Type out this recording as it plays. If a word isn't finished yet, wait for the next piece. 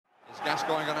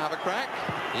Gascoigne going to have a crack?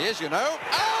 He is, you know.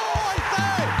 Oh, I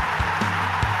say!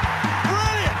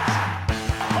 Brilliant!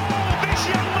 Oh,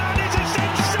 this young man is a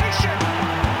sensation!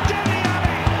 Dele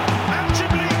Alli, out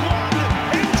of League One,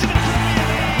 into the Premier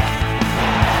League.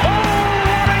 Oh,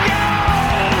 what a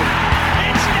goal!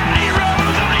 It's Danny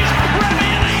Rose on his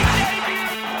Premier League debut.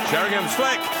 Sheringham's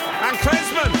flick, and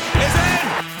Klinsmann is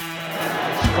in!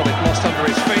 He's got it lost under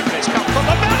his feet, and it's come from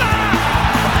the Miller!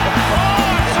 Oh,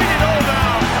 I've seen it all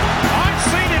now! I've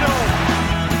seen it all!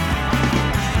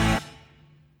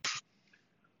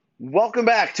 Welcome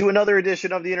back to another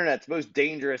edition of the Internet's most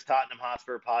dangerous Tottenham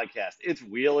Hotspur podcast. It's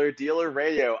Wheeler Dealer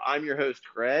Radio. I'm your host,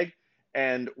 Craig,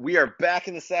 and we are back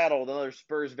in the saddle with another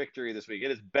Spurs victory this week. It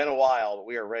has been a while, but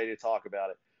we are ready to talk about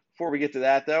it. Before we get to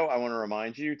that, though, I want to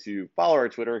remind you to follow our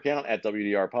Twitter account at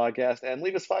WDR Podcast and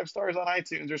leave us 5 stars on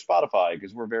iTunes or Spotify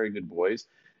because we're very good boys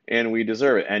and we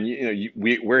deserve it. And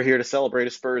we're here to celebrate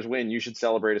a Spurs win. You should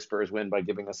celebrate a Spurs win by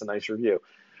giving us a nice review.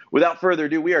 Without further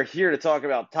ado, we are here to talk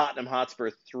about Tottenham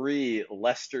Hotspur 3,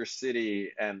 Leicester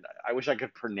City, and I wish I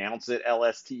could pronounce it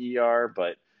L-S-T-E-R, but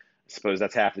I suppose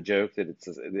that's half the joke, that it's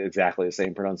exactly the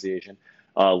same pronunciation.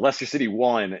 Leicester City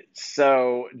 1.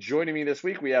 So joining me this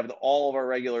week, we have all of our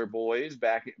regular boys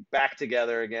back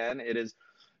together again. It is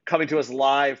coming to us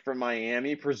live from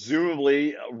Miami,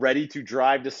 presumably ready to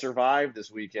drive to survive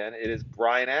this weekend. It is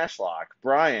Brian Ashlock.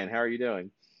 Brian, how are you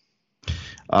doing?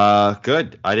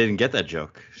 Good. I didn't get that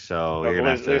joke, so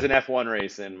there's an F1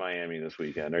 race in Miami this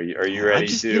weekend. Are you ready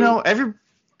to?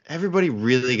 Everybody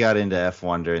really got into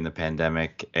F1 during the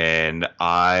pandemic, and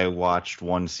I watched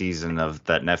one season of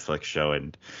that Netflix show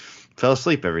and fell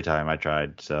asleep every time I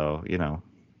tried. So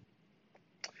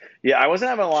Yeah, I wasn't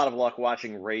having a lot of luck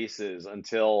watching races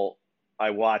until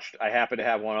I happened to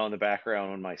have one on in the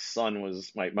background when my son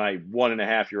was my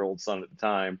 1.5-year-old son at the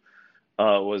time.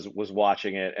 Was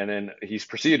watching it, and then he's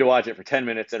proceeded to watch it for 10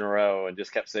 minutes in a row and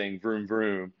just kept saying vroom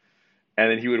vroom, and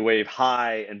then he would wave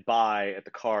hi and bye at the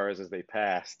cars as they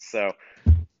passed. So,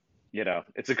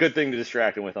 it's a good thing to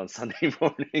distract him with on Sunday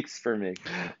mornings for me.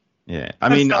 Yeah, I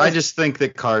mean, I just think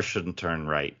that cars shouldn't turn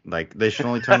right. Like, they should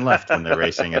only turn left when they're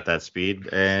racing at that speed,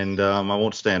 and I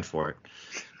won't stand for it.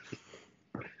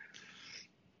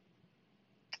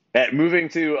 Moving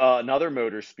to another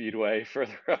motor speedway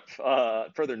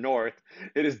further north,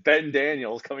 it is Ben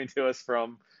Daniels coming to us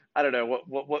from, I don't know,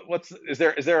 is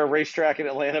there a racetrack in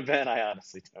Atlanta, Ben? I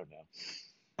honestly don't know.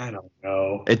 I don't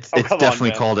know. It's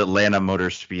definitely called Atlanta Motor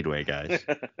Speedway, guys.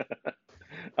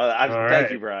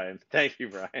 Thank you, Brian.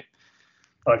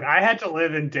 Look, I had to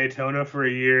live in Daytona for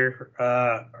a year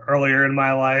earlier in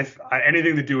my life.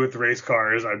 Anything to do with race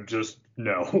cars, I'm just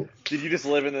no. Did you just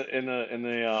live in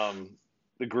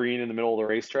the green in the middle of the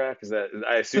racetrack?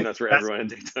 I assume that's where everyone in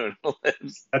Daytona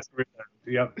lives. That's where,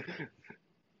 yep.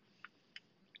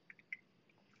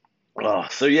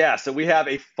 So we have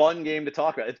a fun game to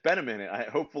talk about. It's been a minute.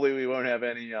 Hopefully we won't have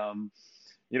any,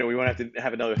 we won't have to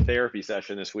have another therapy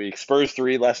session this week. Spurs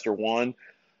 3, Leicester 1.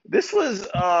 This was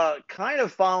kind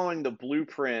of following the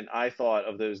blueprint, I thought,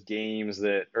 of those games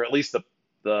or at least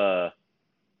the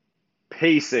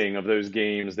pacing of those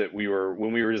games that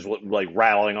when we were just like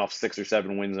rattling off 6 or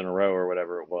 7 wins in a row or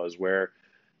whatever it was, where it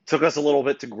took us a little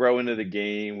bit to grow into the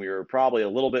game. We were probably a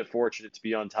little bit fortunate to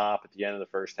be on top at the end of the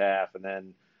first half and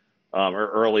then or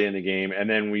early in the game, and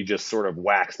then we just sort of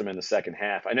waxed them in the second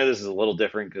half. I know this is a little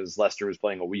different because Leicester was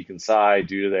playing a weakened side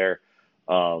due to their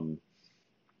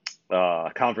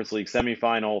Conference League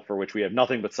semifinal, for which we have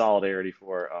nothing but solidarity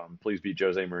for. Please beat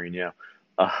Jose Mourinho.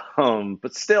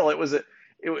 But still, it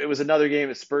was another game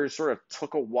that Spurs sort of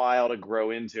took a while to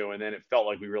grow into, and then it felt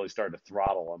like we really started to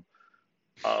throttle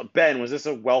them. Ben, was this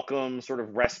a welcome sort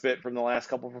of respite from the last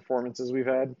couple of performances we've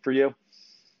had for you?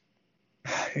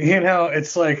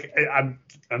 It's like I'm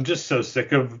just so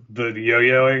sick of the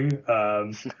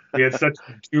yo-yoing. We had such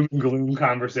a doom and gloom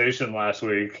conversation last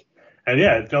week, and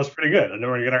yeah, it feels pretty good. And then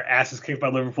we're gonna get our asses kicked by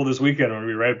Liverpool this weekend. We're gonna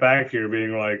be right back here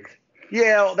being like,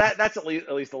 yeah, well, that's at least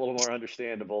a little more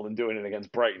understandable than doing it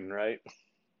against Brighton, right?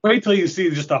 Wait till you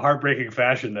see just the heartbreaking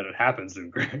fashion that it happens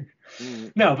in, Greg.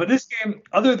 No, but this game,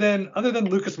 other than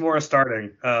Lucas Moura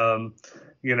starting,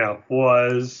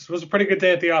 was a pretty good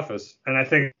day at the office, and I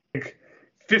think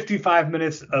 55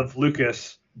 minutes of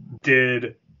Lucas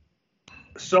did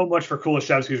so much for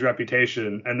Kulusevski's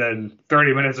reputation, and then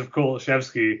 30 minutes of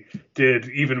Kulusevski did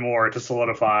even more to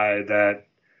solidify that,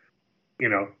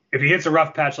 if he hits a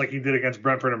rough patch like he did against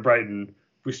Brentford and Brighton,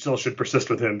 we still should persist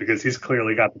with him because he's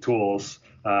clearly got the tools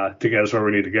to get us where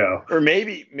we need to go. Or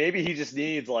maybe he just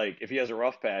needs, like, if he has a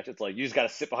rough patch, it's like you just got to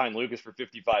sit behind Lucas for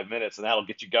 55 minutes and that'll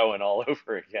get you going all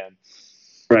over again.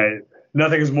 Right.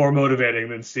 Nothing is more motivating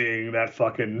than seeing that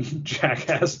fucking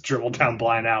jackass dribble down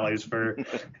blind alleys for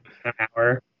an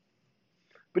hour.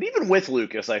 But even with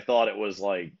Lucas, I thought it was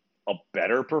like a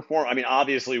better performance. I mean,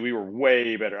 obviously we were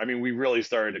way better. I mean, we really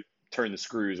started to turn the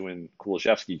screws when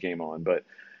Kulishevsky came on, but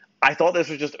I thought this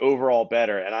was just overall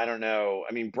better. And I don't know.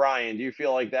 I mean, Brian, do you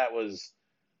feel like that was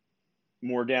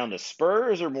more down to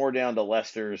Spurs or more down to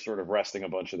Leicester sort of resting a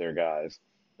bunch of their guys?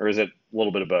 Or is it a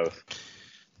little bit of both?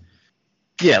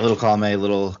 Yeah, little column A,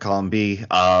 little column B.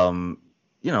 I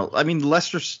mean,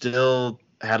 Leicester still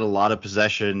had a lot of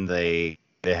possession. They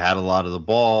had a lot of the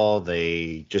ball.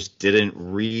 They just didn't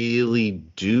really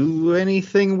do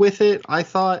anything with it, I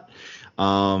thought. They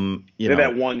had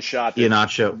that one shot that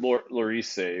Iheanacho, Lloris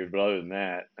saved, but other than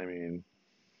that, I mean,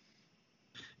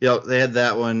 they had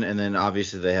that one, and then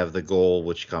obviously they have the goal,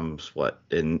 which comes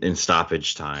in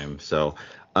stoppage time. So,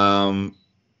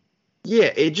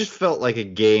 it just felt like a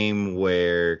game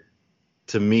where,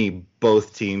 to me,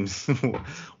 both teams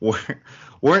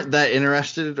weren't that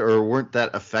interested or weren't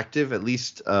that effective, at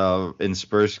least in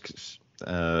Spurs,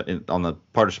 on the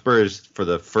part of Spurs for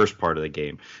the first part of the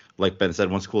game. Like Ben said,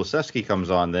 once Kulusevski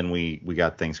comes on, then we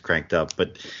got things cranked up.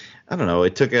 But I don't know.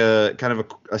 It took a kind of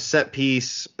a set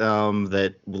piece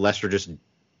that Leicester just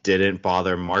didn't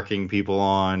bother marking people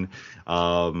on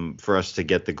for us to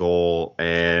get the goal.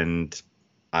 And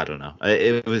I don't know.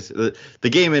 It was the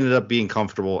game ended up being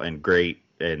comfortable and great,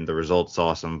 and the result's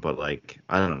awesome. But like,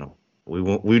 I don't know.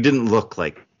 We didn't look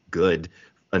like good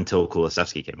until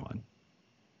Kulusevski came on.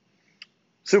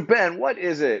 So, Ben, what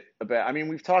is it about? I mean,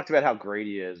 we've talked about how great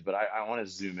he is, but I want to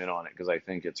zoom in on it because I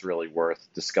think it's really worth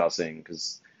discussing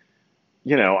because,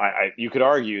 you could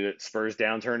argue that Spurs'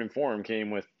 downturn in form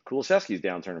came with Kulusevski's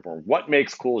downturn in form. What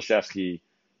makes Kulusevski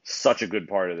such a good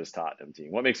part of this Tottenham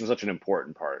team? What makes him such an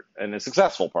important part and a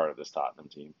successful part of this Tottenham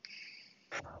team?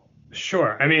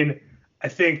 Sure. I mean, I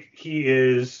think he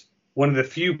is one of the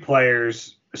few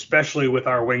players, especially with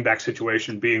our wingback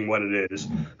situation being what it is,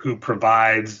 who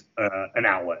provides an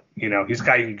outlet. He's a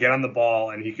guy who can get on the ball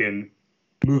and he can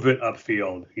move it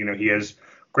upfield. He has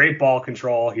great ball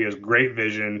control. He has great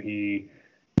vision. He,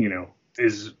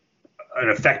 is an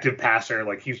effective passer.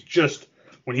 Like he's just,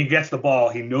 when he gets the ball,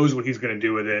 he knows what he's going to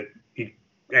do with it.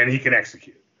 And he can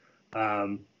execute.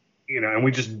 And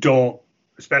we just don't,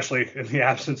 especially in the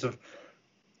absence of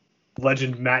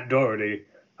legend Matt Doherty,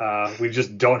 we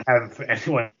just don't have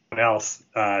anyone else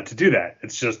to do that.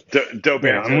 It's just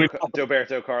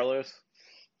Doberto Carlos.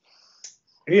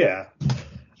 Yeah.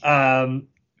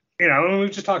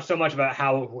 We've just talked so much about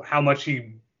how much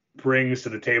he brings to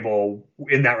the table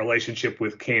in that relationship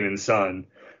with Kane and Son,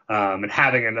 and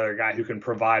having another guy who can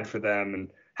provide for them and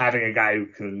having a guy who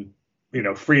can,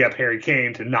 free up Harry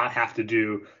Kane to not have to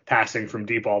do passing from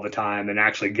deep all the time and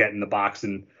actually get in the box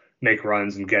and make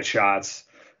runs and get shots.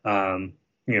 And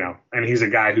he's a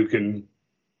guy who can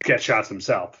get shots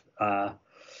himself.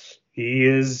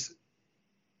 He's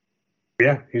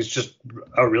just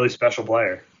a really special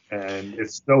player. And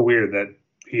it's so weird that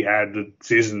he had the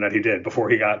season that he did before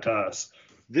he got to us.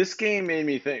 This game made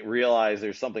me realize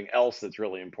there's something else that's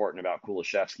really important about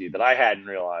Kulusevski that I hadn't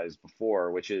realized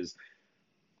before, which is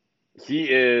he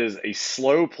is a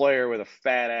slow player with a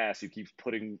fat ass who keeps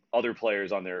putting other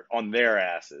players on their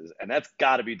asses, and that's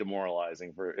got to be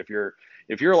demoralizing for if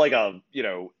you're like a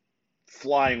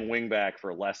flying wingback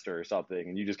for Leicester or something,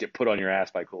 and you just get put on your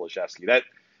ass by Kulusevski.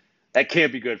 That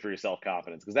can't be good for your self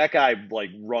confidence because that guy like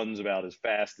runs about as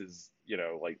fast as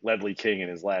like Ledley King in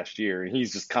his last year, and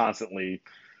he's just constantly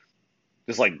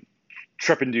just like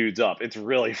tripping dudes up. It's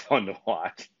really fun to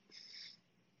watch.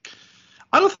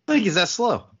 I don't think he's that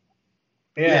slow.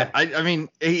 Yeah. I mean,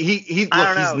 he's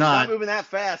not moving that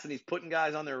fast, and he's putting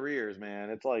guys on their rears, man.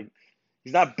 It's like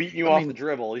he's not beating you off the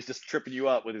dribble. He's just tripping you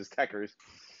up with his techers.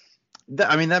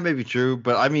 That may be true,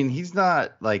 but I mean, he's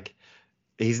not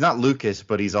Lucas,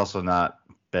 but he's also not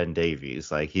Ben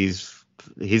Davies. Like he's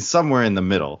somewhere in the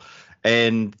middle.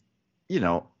 And,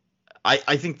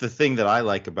 I think the thing that I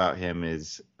like about him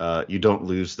is you don't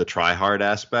lose the try hard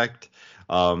aspect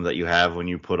that you have when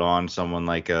you put on someone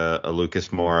like a Lucas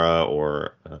Moura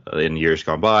or in years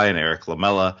gone by an Eric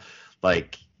Lamela.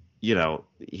 Like,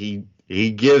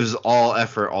 he gives all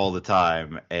effort all the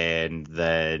time, and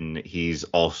then he's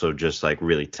also just like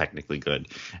really technically good.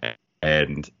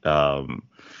 And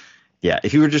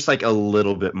if he were just like a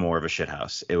little bit more of a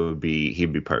shithouse,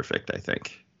 he'd be perfect, I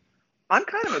think. I'm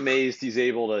kind of amazed he's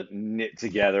able to knit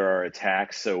together our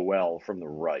attack so well from the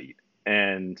right.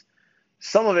 And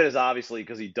some of it is obviously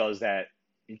because he does that.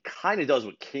 He kind of does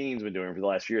what Kane's been doing for the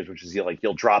last few years, which is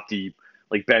he'll drop deep,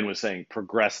 like Ben was saying,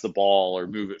 progress the ball or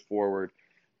move it forward.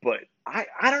 But I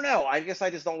don't know. I guess I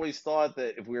just always thought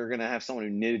that if we were going to have someone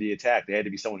who knitted the attack, they had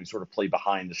to be someone who sort of played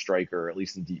behind the striker, or at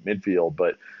least in deep midfield.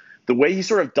 But the way he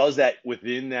sort of does that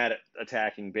within that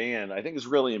attacking band, I think is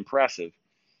really impressive.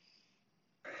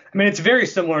 I mean, it's very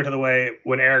similar to the way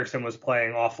when Eriksen was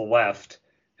playing off the left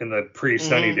in the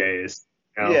pre-Sunny days,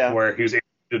 where he was able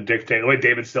to dictate the way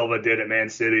David Silva did at Man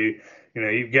City.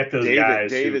 You get those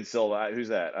guys. David Silva, who's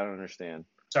that? I don't understand.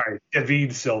 Sorry,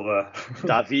 David Silva.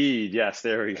 David, yes,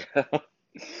 there we go.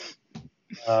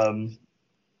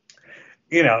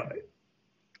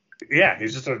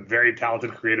 He's just a very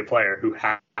talented, creative player who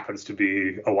happens to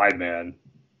be a wide man.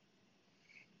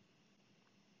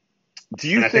 Do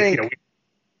you think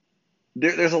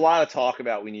there's a lot of talk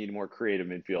about we need more creative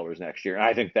midfielders next year, and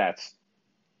I think that's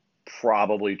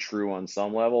probably true on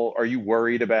some level. Are you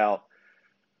worried about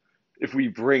if we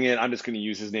bring in, I'm just going to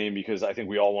use his name because I think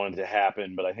we all want it to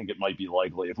happen, but I think it might be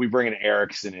likely. If we bring an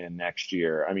Eriksen in next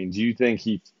year, I mean, do you think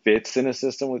he fits in a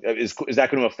system? Is that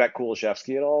going to affect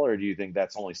Kulusevski at all, or do you think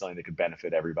that's only something that could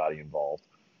benefit everybody involved?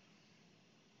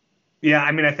 Yeah,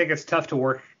 I mean, I think it's tough to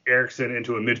work Eriksen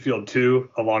into a midfield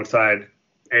two alongside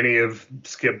any of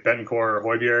Skip, Bentancur, or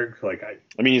Højbjerg.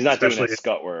 I mean, he's not doing that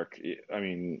scut work. I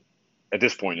mean, at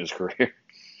this point in his career.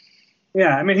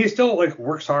 Yeah, I mean, he still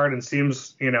works hard and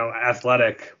seems,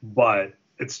 athletic, but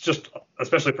it's just,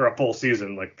 especially for a full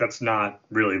season, that's not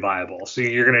really viable. So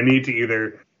you're going to need to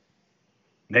either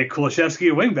make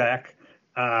Kulusevski a wingback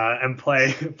and play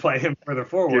him further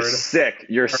forward. You're sick.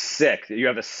 You're sick. You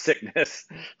have a sickness.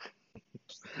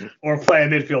 Or play a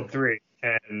midfield three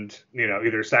and,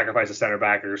 either sacrifice a center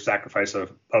back or sacrifice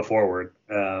a forward.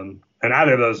 And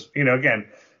either of those, again,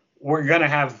 we're going to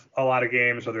have a lot of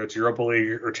games, whether it's Europa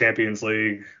League or Champions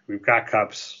League. We've got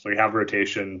cups. We have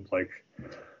rotation.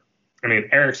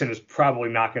 Eriksen is probably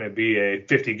not going to be a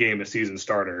 50-game-a-season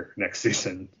starter next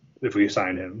season if we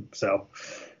sign him. So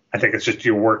I think it's just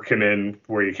you work him in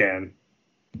where you can.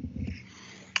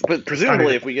 But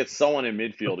presumably if we get someone in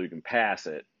midfield who can pass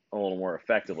it a little more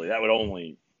effectively, that would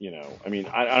only, I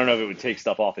don't know if it would take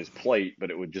stuff off his plate,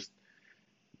 but it would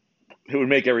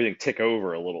make everything tick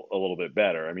over a little bit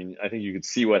better. I mean, I think you could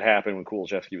see what happened when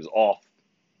Kulusevski was off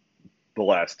the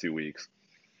last 2 weeks.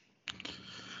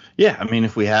 Yeah, I mean,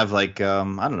 if we have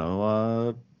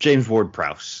James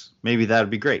Ward-Prowse, maybe that would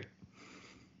be great.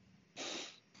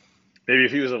 Maybe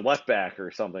if he was a left back or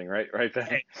something, right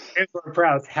back. James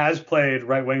Ward-Prowse has played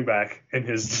right wing back in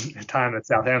his time at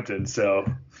Southampton, so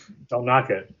don't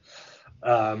knock it.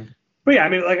 But yeah,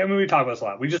 we talk about this a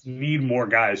lot. We just need more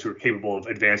guys who are capable of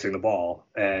advancing the ball.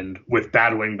 And with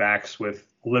bad wing backs, with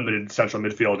limited central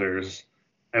midfielders,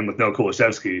 and with no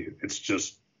Kulusevski, it's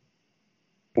just,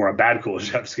 or a bad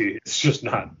Kulusevski, it's just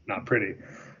not pretty.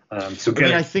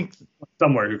 I think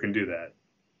somewhere who can do that.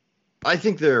 I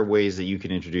think there are ways that you can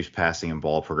introduce passing and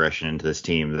ball progression into this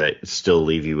team that still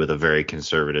leave you with a very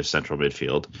conservative central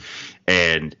midfield.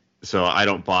 And so I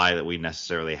don't buy that we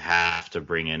necessarily have to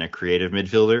bring in a creative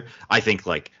midfielder. I think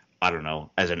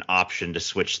as an option to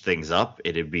switch things up,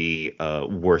 it'd be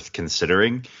worth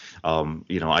considering.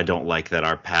 I don't like that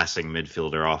our passing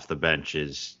midfielder off the bench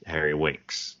is Harry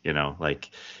Winks.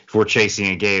 If we're chasing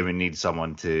a game and need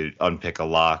someone to unpick a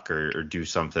lock or do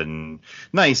something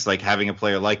nice, like having a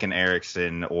player like an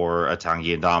Eriksen or a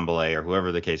Tanguy Ndombele or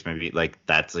whoever the case may be,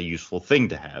 that's a useful thing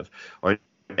to have,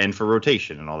 and for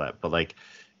rotation and all that. But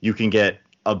you can get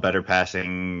a better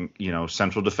passing,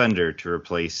 central defender to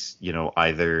replace,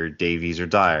 either Davies or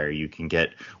Dyer. You can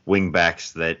get wing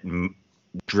backs that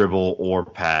dribble or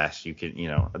pass. You can,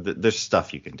 there's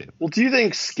stuff you can do. Well, do you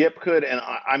think Skip could, and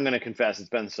I'm going to confess it's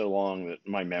been so long that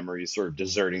my memory is sort of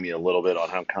deserting me a little bit on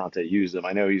how Conte used him.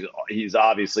 I know he's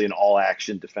obviously an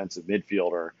all-action defensive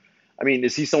midfielder. I mean,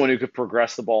 is he someone who could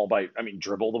progress the ball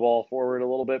dribble the ball forward a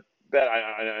little bit?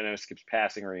 I know Skip's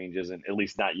passing range isn't, at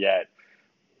least not yet,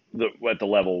 at the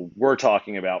level we're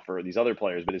talking about for these other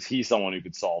players, but is he someone who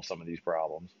could solve some of these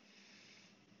problems?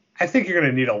 I think you're going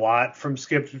to need a lot from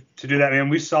Skip to do that.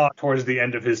 We saw towards the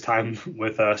end of his time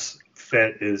with us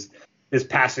his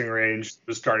passing range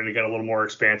was starting to get a little more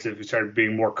expansive. He started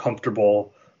being more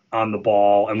comfortable on the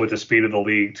ball and with the speed of the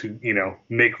league to,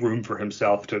 make room for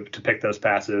himself to pick those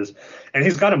passes. And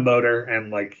he's got a motor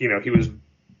and he was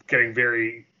getting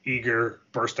very eager,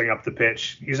 bursting up the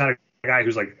pitch. He's not a guy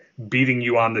who's beating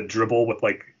you on the dribble with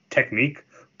technique,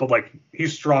 but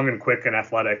he's strong and quick and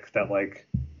athletic that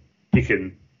he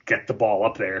can get the ball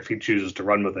up there if he chooses to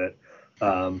run with it.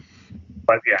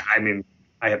 But yeah,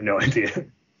 I have no idea.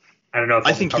 I don't know if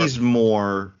I think he's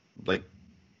more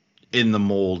in the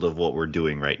mold of what we're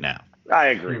doing right now. I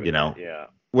agree with that, yeah.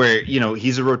 where,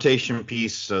 he's a rotation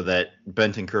piece so that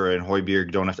Bentancur and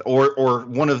Højbjerg don't have to, or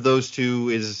one of those two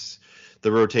is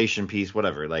the rotation piece,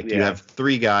 whatever. Like, you have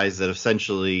three guys that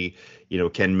essentially,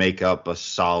 can make up a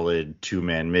solid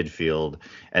two-man midfield,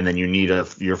 and then you need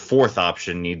your fourth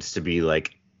option needs to be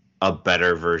like a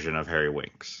better version of Harry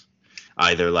Winks.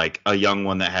 Either like a young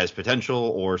one that has potential,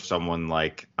 or someone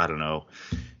like, I don't know,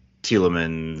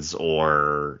 Tielemans,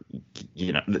 or,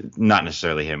 not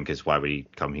necessarily him, because why would he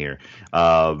come here?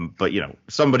 But,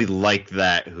 somebody like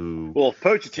that who Well, if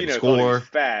Pochettino can score. He's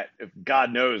fat, if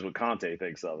God knows what Conte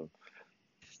thinks of him.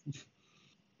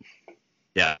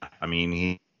 Yeah, I mean,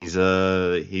 he was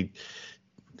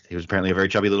apparently a very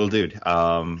chubby little dude,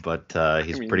 but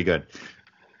he's pretty good.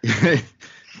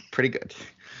 Pretty good.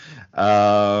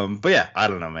 But yeah, I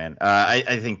don't know, man.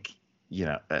 I think,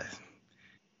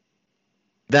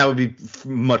 that would be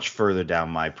much further down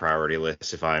my priority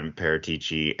list if I'm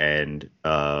Paratici and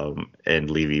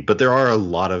Levy. But there are a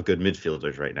lot of good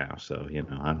midfielders right now, so I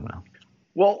don't know.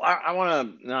 Well, I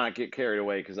want to not get carried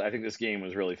away because I think this game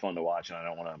was really fun to watch, and I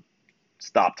don't want to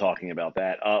stop talking about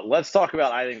that. Let's talk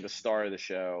about, I think, the star of the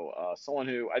show, someone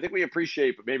who I think we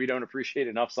appreciate, but maybe don't appreciate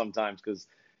enough sometimes because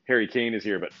Harry Kane is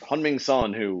here. But Heung-min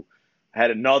Son, who had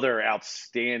another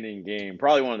outstanding game,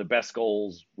 probably one of the best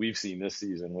goals we've seen this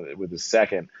season with his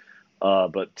second.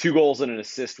 But 2 goals and an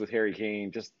assist with Harry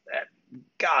Kane. Just,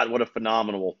 God, what a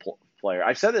phenomenal player.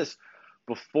 I've said this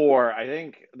before. I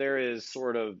think there is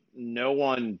sort of no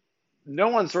one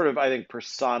sort of, I think,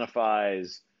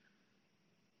 personifies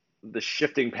the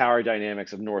shifting power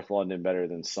dynamics of North London better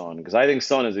than Son. Because I think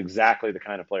Son is exactly the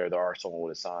kind of player that Arsenal would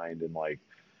have signed in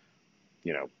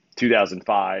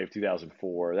 2005,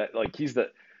 2004. That, like, he's the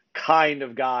kind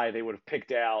of guy they would have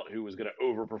picked out who was going to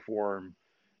overperform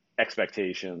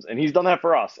expectations, and he's done that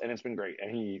for us, and it's been great.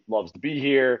 And he loves to be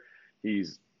here.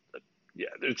 There's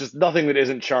just nothing that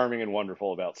isn't charming and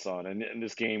wonderful about Son. And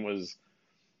this game was,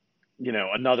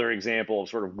 another example of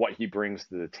sort of what he brings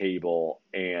to the table.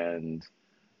 And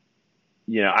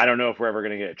I don't know if we're ever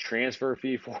going to get a transfer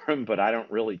fee for him, but I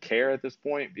don't really care at this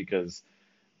point because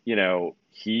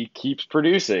he keeps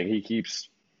producing. He keeps,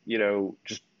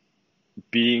 just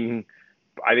being,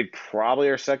 I think, probably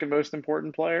our second most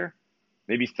important player,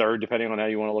 maybe third, depending on how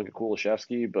you want to look at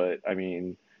Kulusevski. But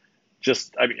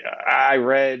I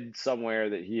read somewhere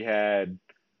that he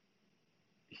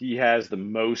has the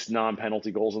most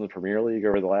non-penalty goals in the Premier League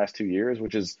over the last 2 years,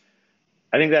 which is,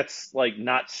 I think that's like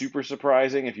not super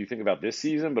surprising if you think about this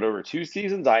season, but over 2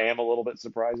 seasons, I am a little bit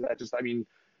surprised at that.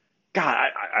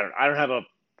 God, I don't have a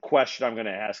question I'm going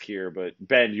to ask here, but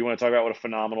Ben, do you want to talk about what a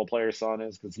phenomenal player Son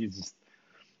is? Because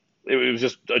it was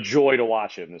just a joy to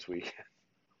watch him this week.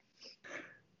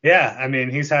 Yeah, I mean,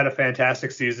 he's had a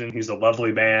fantastic season. He's a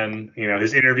lovely man.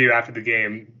 His interview after the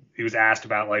game, he was asked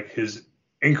about like his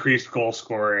increased goal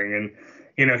scoring,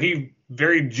 and he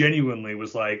very genuinely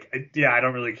was like, yeah, I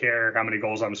don't really care how many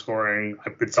goals I'm scoring.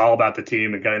 It's all about the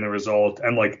team and getting the result.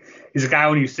 And like, he's a guy,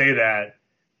 when you say that,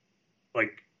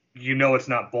 like, it's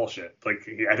not bullshit. Like,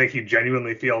 I think he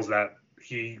genuinely feels that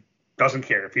he doesn't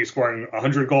care if he's scoring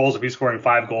 100 goals, if he's scoring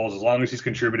 5 goals, as long as he's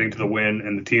contributing to the win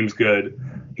and the team's good,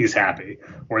 he's happy.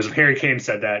 Whereas if Harry Kane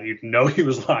said that, you'd know he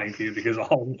was lying to you because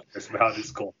all he cares about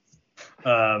is goals.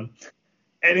 And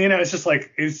it's just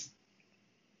like, it's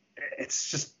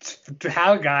just to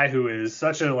have a guy who is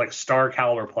such a like star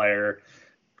caliber player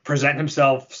present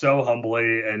himself so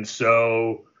humbly and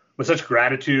so with such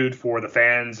gratitude for the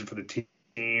fans and for the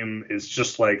team is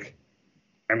just like,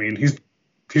 I mean, he's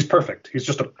perfect. He's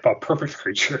just a perfect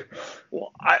creature.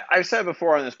 Well, I've said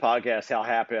before on this podcast how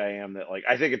happy I am that, like,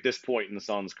 I think at this point in the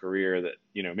Son's career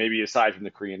that, maybe aside from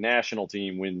the Korean national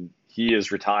team, when he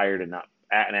is retired and not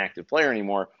an active player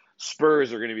anymore,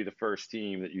 Spurs are going to be the first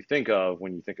team that you think of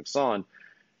when you think of Son.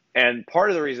 And part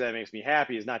of the reason that makes me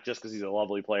happy is not just because he's a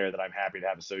lovely player that I'm happy to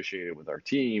have associated with our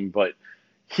team, but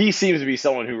he seems to be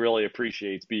someone who really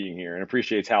appreciates being here and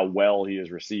appreciates how well he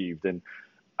is received. And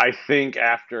I think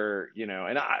after,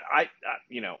 I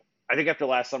think after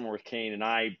last summer with Kane, and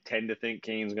I tend to think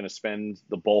Kane's going to spend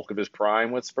the bulk of his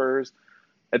prime with Spurs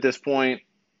at this point,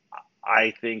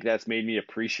 I think that's made me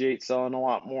appreciate Son a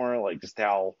lot more, like just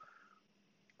how,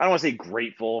 I don't want to say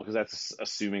grateful because that's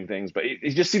assuming things, but he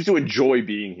just seems to enjoy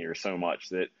being here so much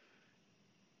that,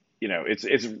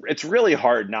 it's really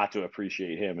hard not to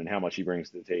appreciate him and how much he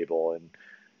brings to the table. And,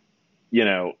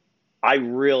 I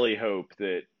really hope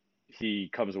that he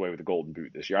comes away with the golden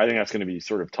boot this year. I think that's going to be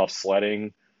sort of tough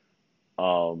sledding.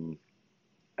 I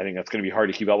think that's going to be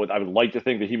hard to keep up with. I would like to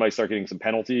think that he might start getting some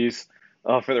penalties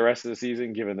for the rest of the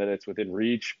season, given that it's within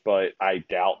reach, but I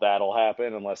doubt that'll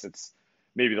happen unless it's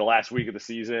maybe the last week of the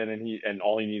season, and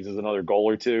all he needs is another goal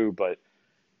or two. But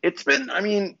it's been, I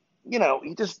mean,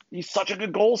 he's such a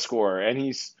good goal scorer,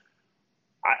 and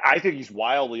I think he's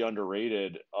wildly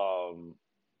underrated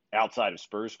outside of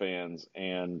Spurs fans,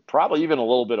 and probably even a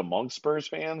little bit among Spurs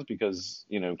fans because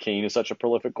Kane is such a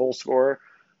prolific goal scorer.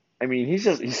 I mean, he's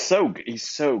so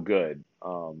good.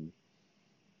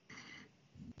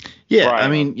 Yeah, Brian, I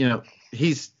mean,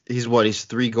 he's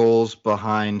 3 goals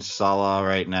behind Salah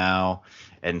right now,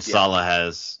 and Salah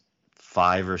has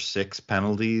 5 or 6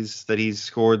 penalties that he's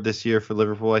scored this year for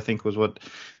Liverpool, I think was what.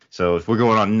 So if we're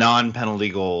going on non-penalty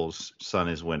goals, Son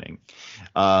is winning.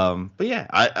 But yeah,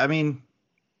 I mean,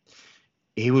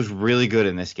 he was really good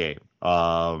in this game.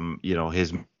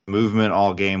 His movement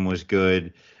all game was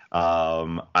good.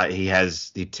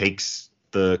 He takes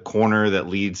the corner that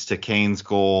leads to Kane's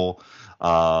goal.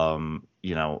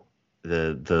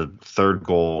 The third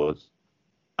goal,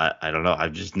 I don't know.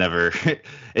 I've just never.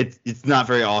 It's not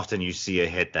very often you see a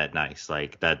hit that nice.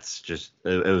 Like that's just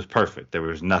it was perfect. There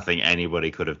was nothing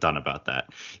anybody could have done about that.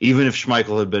 Even if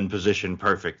Schmeichel had been positioned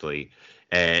perfectly,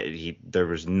 there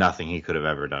was nothing he could have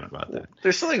ever done about that.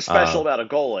 There's something special about a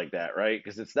goal like that, right?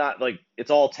 Because it's not like it's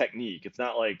all technique. It's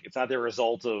not the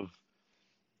result of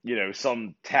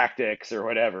some tactics or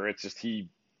whatever. It's just he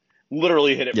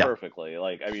literally hit it perfectly.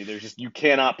 Like, I mean, you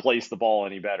cannot place the ball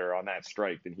any better on that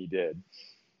strike than he did.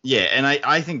 Yeah, and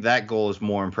I think that goal is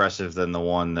more impressive than the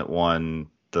one that won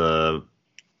the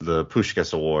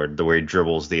Puskás Award, where he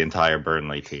dribbles the entire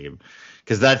Burnley team,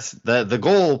 because that's the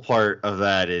goal part of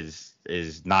that is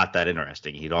not that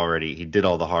interesting. He did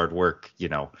all the hard work,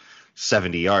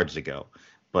 70 yards ago.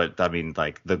 But I mean,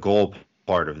 like the goal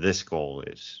part of this goal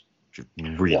is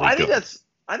really I good.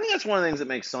 I think that's one of the things that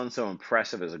makes Son so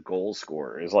impressive as a goal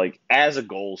scorer is like as a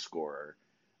goal scorer.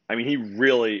 I mean, he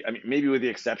really, maybe with the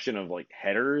exception of like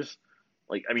headers,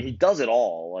 he does it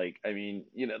all. Like, I mean,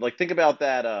 think about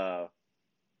that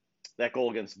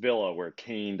goal against Villa where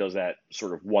Kane does that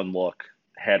sort of one look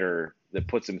header that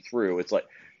puts him through. It's like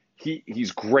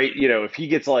he's great. If he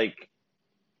gets like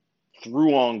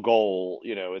through on goal,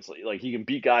 it's like he can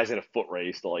beat guys in a foot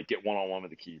race to like get one-on-one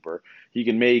with the keeper. He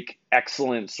can make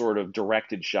excellent sort of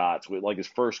directed shots with like his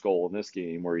first goal in this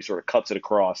game where he sort of cuts it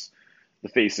across the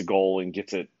face of goal and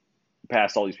gets it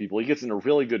past all these people. He gets into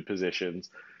really good positions.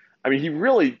 I mean, he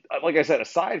really, like I said,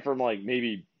 aside from like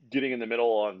maybe getting in the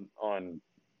middle on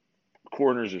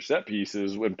corners or set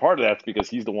pieces, and part of that's because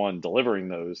he's the one delivering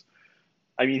those.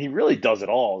 I mean, he really does it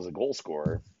all as a goal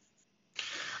scorer.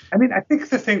 I mean, I think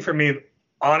the thing for me,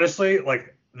 honestly,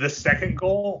 like the second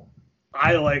goal,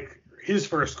 I like his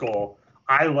first goal.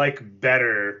 I like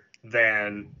better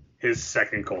than his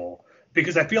second goal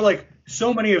because I feel like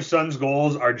so many of Son's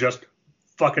goals are just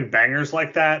fucking bangers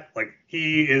like that. Like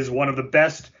he is one of the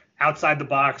best outside the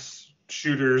box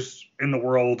shooters in the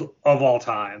world of all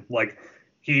time. Like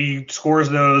he scores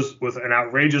those with an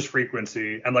outrageous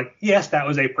frequency. And like, yes, that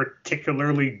was a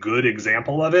particularly good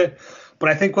example of it. But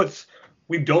I think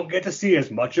we don't get to see as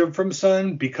much of from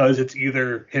Son because it's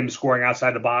either him scoring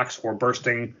outside the box or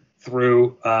bursting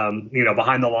through,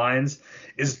 behind the lines.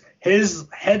 Is his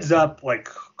heads up, like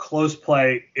close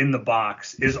play in the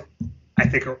box is, I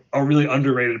think, a really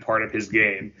underrated part of his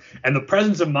game. And the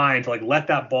presence of mind to like let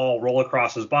that ball roll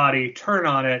across his body, turn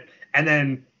on it, and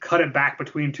then cut it back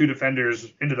between 2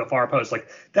 defenders into the far post. Like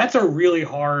that's a really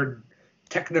hard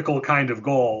technical kind of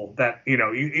goal that,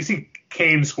 you see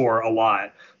Kane score a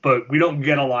lot, but we don't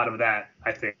get a lot of that,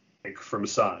 I think, from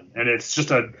Son. And it's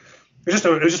just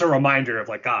a reminder of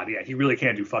like, God, yeah, he really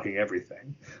can do fucking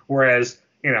everything. Whereas,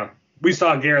 we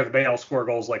saw Gareth Bale score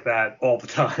goals like that all the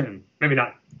time. Maybe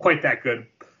not quite that good,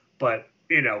 but,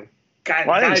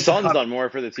 I think Son's done more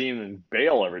for the team than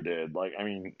Bale ever did. Like, I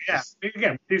mean, yeah,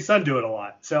 again, his Son do it a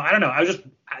lot. So I don't know.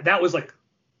 That was like,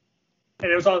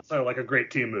 and it was also like a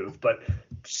great team move, but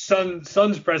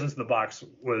Son's presence in the box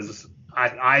was,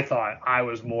 I thought I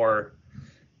was more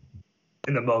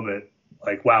in the moment,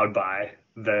 like wowed by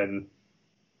than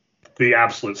the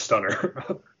absolute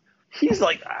stunner. He's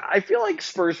like, I feel like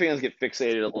Spurs fans get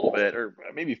fixated a little bit, or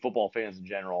maybe football fans in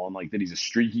general, on like that he's a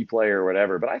streaky player or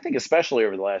whatever. But I think especially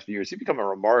over the last few years, he's become a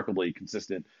remarkably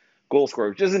consistent goal scorer,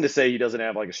 which isn't to say he doesn't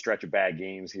have like a stretch of bad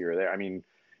games here or there. I mean,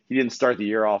 he didn't start the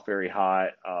year off very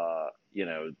hot.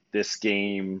 This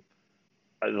game,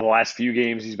 the last few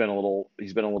games, he's been a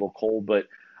little cold. But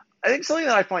I think something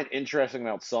that I find interesting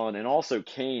about Son and also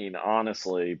Kane,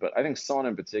 honestly, but I think Son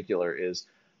in particular is,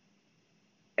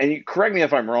 and you correct me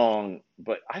if I'm wrong,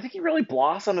 but I think he really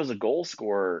blossomed as a goal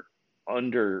scorer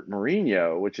under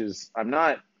Mourinho, which is, I'm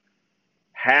not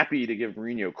happy to give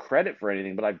Mourinho credit for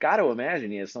anything, but I've got to imagine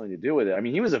he has something to do with it. I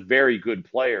mean, he was a very good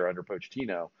player under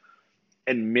Pochettino,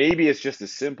 and maybe it's just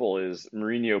as simple as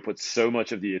Mourinho put so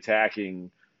much of the attacking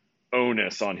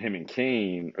onus on him and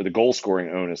Kane, or the goal scoring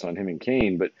onus on him and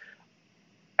Kane. But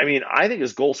I mean, I think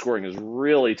his goal scoring has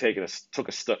really took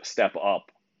a step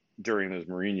up during those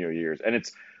Mourinho years, and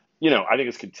it's, I think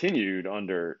it's continued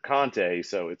under Conte.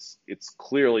 So it's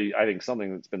clearly, I think,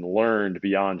 something that's been learned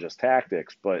beyond just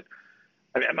tactics. But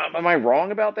I mean, am I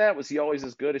wrong about that? Was he always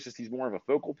as good? It's just he's more of a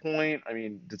focal point. I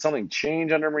mean, did something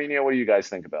change under Mourinho? What do you guys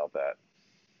think about that?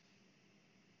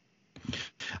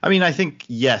 I mean, I think,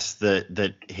 yes,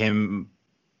 that him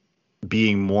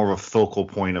being more of a focal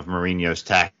point of Mourinho's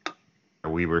tactic,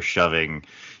 we were shoving,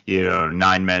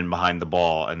 9 men behind the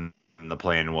ball, and the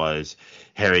plan was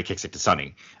Harry kicks it to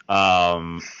Sonny.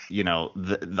 I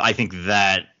think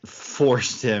that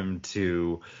forced him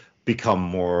to become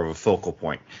more of a focal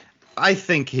point. I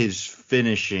think his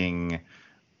finishing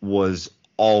was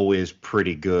always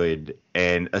pretty good,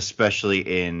 and especially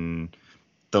in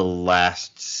the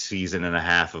last season and a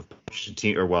half of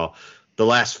Pochettino, the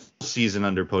last season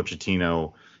under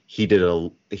Pochettino,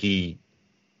 he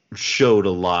showed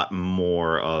a lot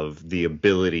more of the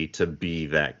ability to be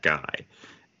that guy.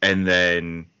 And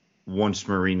then once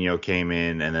Mourinho came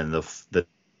in, and then the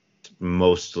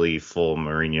mostly full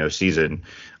Mourinho season,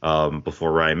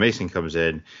 before Ryan Mason comes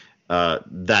in,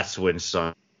 that's when it's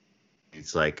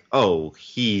like, oh,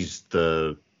 he's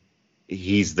the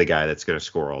guy that's going to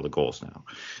score all the goals now.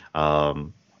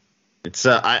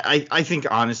 I think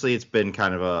honestly it's been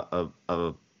kind of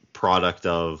a product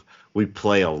of, we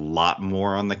play a lot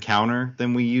more on the counter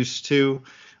than we used to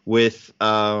with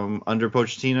under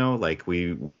Pochettino. Like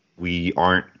we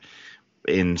aren't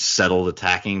in settled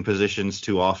attacking positions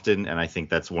too often, and I think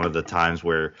that's one of the times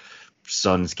where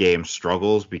Son's game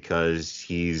struggles, because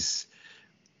he's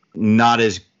not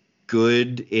as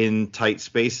good in tight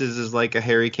spaces as like a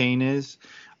Harry Kane is.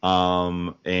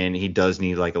 And he does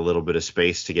need like a little bit of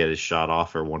space to get his shot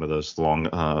off, or one of those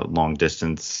long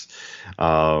distance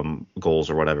goals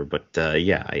or whatever. But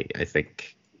I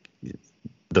think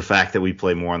the fact that we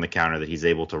play more on the counter, that he's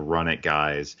able to run at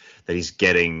guys, that he's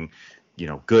getting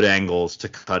good angles to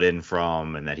cut in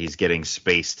from, and that he's getting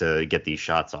space to get these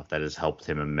shots off, that has helped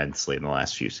him immensely in the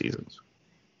last few seasons.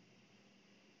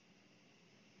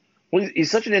 Well, he's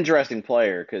such an interesting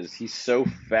player because he's so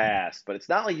fast, but it's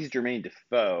not like he's Jermaine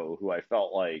Defoe, who I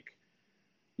felt like,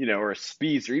 or a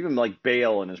Spieth, or even like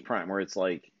Bale in his prime, where it's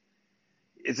like,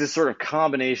 it's this sort of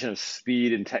combination of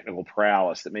speed and technical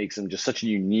prowess that makes him just such a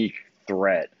unique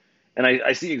threat. And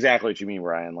I see exactly what you mean,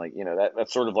 Ryan. Like, that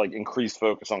sort of like increased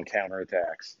focus on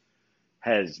counterattacks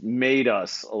has made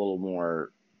us a little more,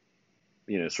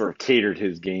 sort of catered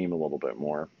his game a little bit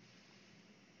more.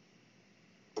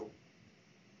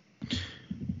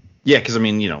 Yeah, because, I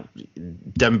mean,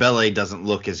 Dembele doesn't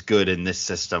look as good in this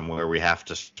system where we have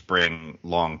to spring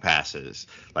long passes.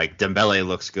 Like, Dembele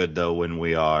looks good, though, when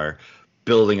we are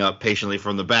building up patiently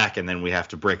from the back, and then we have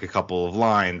to break a couple of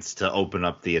lines to open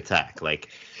up the attack. Like,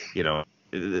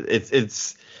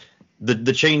 it's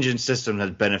the change in system has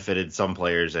benefited some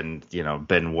players and,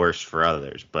 been worse for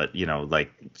others. But,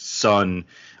 like Son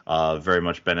very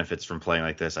much benefits from playing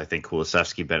like this. I think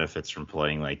Kulusevski benefits from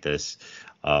playing like this.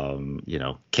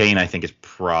 Kane, I think, is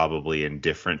probably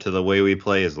indifferent to the way we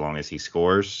play as long as he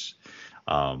scores.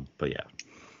 But yeah.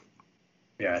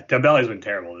 Yeah, Dembele's been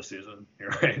terrible this season. You're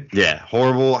right. Yeah,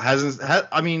 horrible.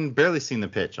 Barely seen the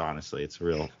pitch, honestly. It's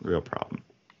a real problem.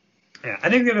 Yeah,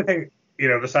 I think the other thing,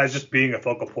 besides just being a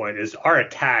focal point, is our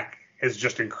attack is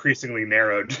just increasingly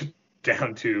narrowed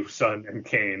down to Son and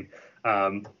Kane,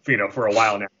 for a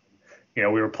while now.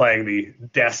 We were playing the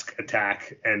desk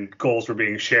attack, and goals were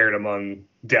being shared among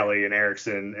Dele and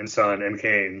Eriksen and Son and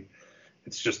Kane.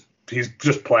 It's just, he's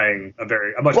just playing a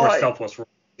much more selfless role.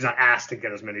 He's not asked to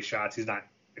get as many shots. He's not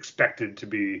expected to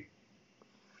be.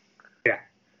 Yeah.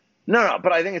 No,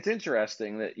 but I think it's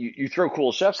interesting that you throw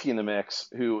Kulusevski in the mix,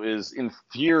 who is in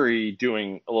theory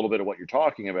doing a little bit of what you're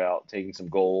talking about, taking some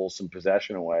goals, some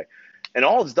possession away. And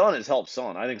all it's done is help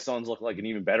Son. I think Son's looked like an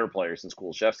even better player since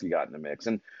Kulusevski got in the mix.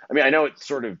 And I mean, I know it's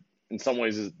sort of, in some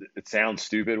ways, it sounds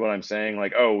stupid when I'm saying,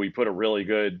 like, oh, we put a really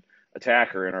good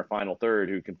attacker in our final third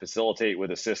who can facilitate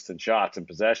with assists and shots and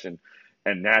possession,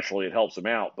 and naturally it helps him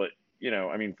out. But,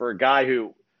 for a guy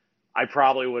who I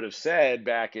probably would have said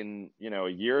back in, a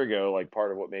year ago, like,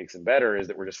 part of what makes him better is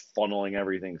that we're just funneling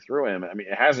everything through him. I mean,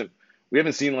 we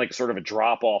haven't seen like sort of a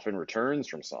drop off in returns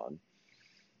from Son.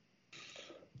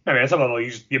 I mean, at some level,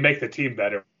 you make the team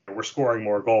better. We're scoring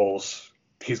more goals.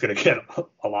 He's going to get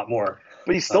a lot more.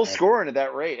 But he's still scoring at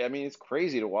that rate. I mean, it's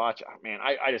crazy to watch. Man,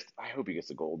 I hope he gets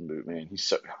the Golden Boot, man.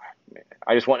 Man,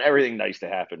 I just want everything nice to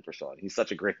happen for Son. He's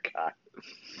such a great guy.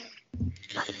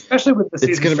 Especially with the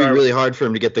season. It's going to be really hard for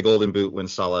him to get the Golden Boot when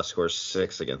Salah scores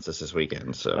 6 against us this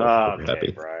weekend. So Okay,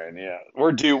 happy. Brian. Yeah,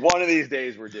 we're due. One of these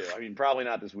days, we're due. I mean, probably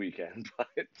not this weekend, but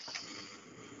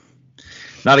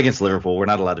Not against Liverpool. We're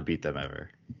not allowed to beat them ever.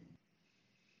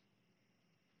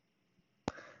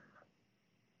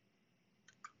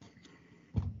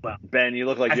 Well, Ben, you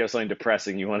look like you have something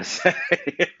depressing you want to say.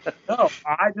 No,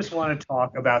 I just want to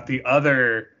talk about the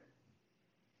other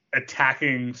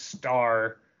attacking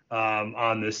star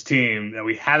on this team that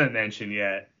we haven't mentioned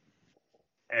yet,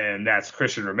 and that's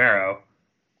Christian Romero.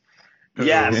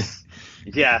 Yes,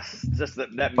 just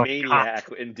that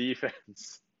maniac in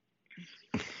defense.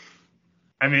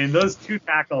 I mean, those 2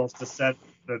 tackles to set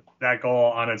that goal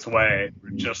on its way were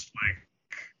just like,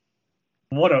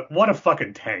 what a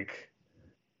fucking tank.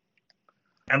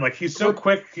 And like, he's so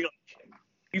quick,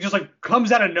 he just like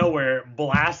comes out of nowhere,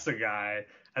 blasts a guy,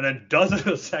 and then does it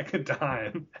a second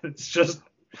time. It's just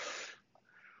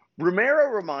Romero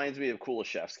reminds me of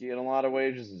Kulusevski in a lot of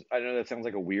ways. I know that sounds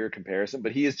like a weird comparison,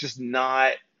 but he is just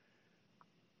not,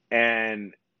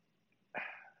 and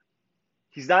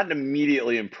he's not an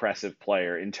immediately impressive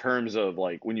player in terms of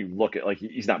like when you look at like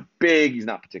he's not big, he's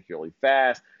not particularly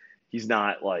fast, he's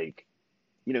not like,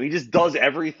 you know, he just does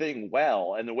everything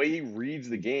well, and the way he reads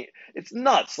the game, it's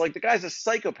nuts. Like the guy's a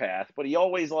psychopath, but he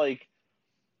always like,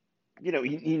 you know,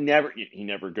 he never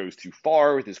goes too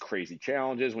far with his crazy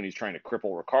challenges when he's trying to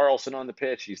cripple Carlson on the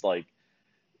pitch. He's like,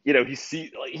 you know, he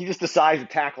just decides to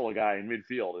tackle a guy in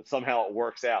midfield, and somehow it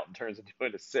works out and turns into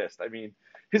an assist. I mean,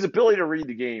 his ability to read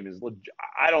the game is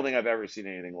I don't think I've ever seen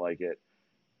anything like it,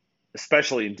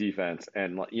 especially in defense.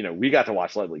 And you know, we got to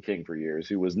watch Ledley King for years,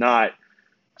 who was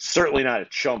certainly not a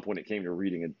chump when it came to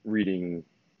reading,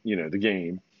 you know, the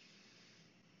game.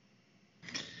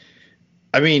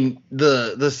 I mean,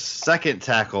 the second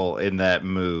tackle in that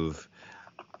move,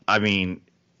 I mean,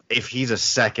 if he's a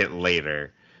second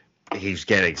later, he's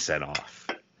getting sent off.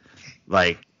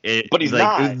 But he's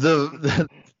not.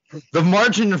 The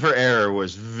margin for error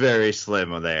was very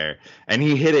slim there, and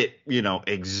he hit it, you know,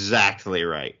 exactly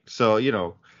right. So, you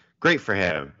know, great for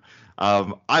him.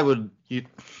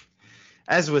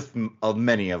 As with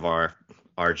many of our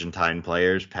Argentine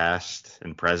players, past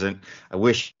and present, I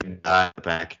wish he could dial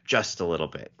back just a little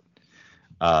bit.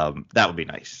 That would be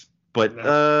nice. But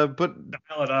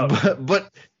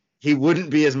he wouldn't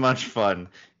be as much fun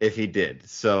if he did.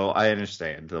 So I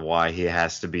understand why he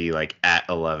has to be like at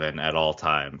 11 at all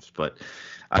times. But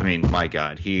I mean, my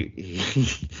God, we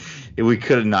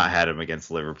could have not had him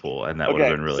against Liverpool, and that would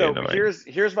have been really annoying.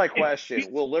 Here's my question: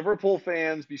 will Liverpool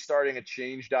fans be starting a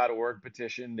Change.org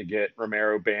petition to get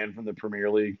Romero banned from the Premier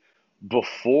League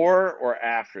before or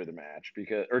after the match?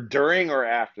 During or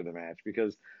after the match?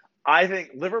 Because I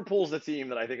think Liverpool's the team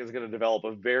that I think is going to develop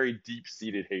a very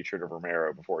deep-seated hatred of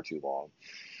Romero before too long.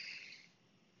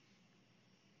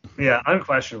 Yeah,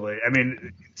 unquestionably. I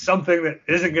mean, something that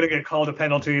isn't going to get called a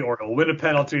penalty, or he'll win a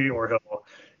penalty, or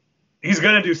he's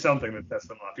going to do something that sets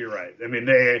them off. You're right. I mean,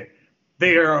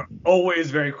 they are always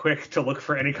very quick to look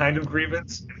for any kind of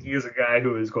grievance, and he is a guy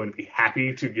who is going to be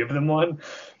happy to give them one.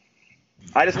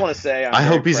 I just want to say I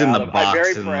hope he's in the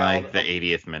box in like the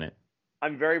 80th minute.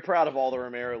 I'm very proud of all the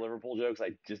Romero Liverpool jokes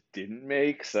I just didn't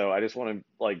make, so I just want to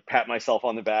like pat myself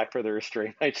on the back for the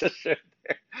restraint I just showed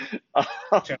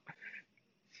there.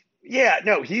 Yeah,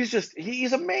 no, he's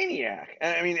a maniac.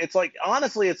 And I mean, it's like,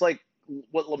 honestly, it's like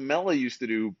what Lamela used to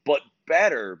do, but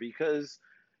better, because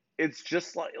it's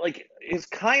just like it's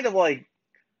kind of like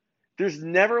there's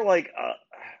never like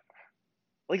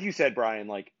you said, Brian,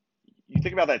 like you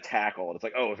think about that tackle and it's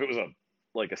like, oh, if it was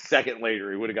a second later,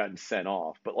 he would have gotten sent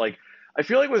off. But like, I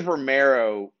feel like with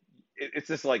Romero, it's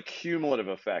this like cumulative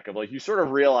effect of like, you sort of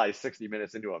realize 60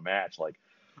 minutes into a match, like,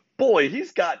 boy,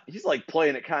 he's like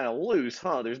playing it kind of loose,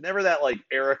 huh? There's never that like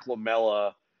Eric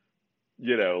Lamela,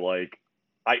 you know, like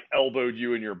I elbowed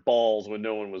you in your balls when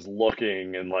no one was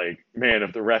looking, and like, man,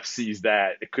 if the ref sees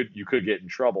that, you could get in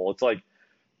trouble. It's like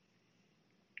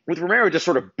with Romero, it just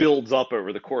sort of builds up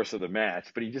over the course of the match,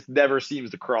 but he just never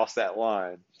seems to cross that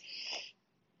line.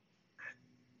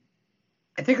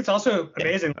 I think it's also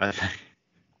amazing.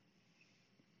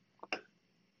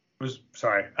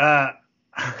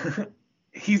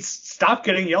 He's stopped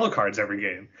getting yellow cards every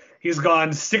game. He's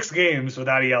gone 6 games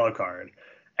without a yellow card,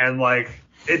 and like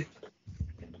it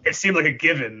seemed like a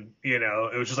given. You know,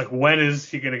 it was just like, when is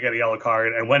he going to get a yellow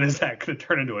card, and when is that going to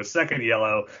turn into a second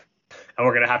yellow, and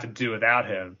we're going to have to do without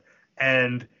him?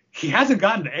 And he hasn't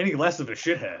gotten any less of a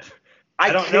shithead.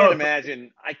 I don't know.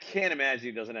 I can't imagine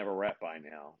he doesn't have a rep by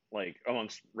now, like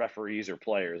amongst referees or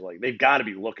players. Like they've got to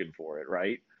be looking for it,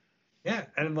 right? Yeah,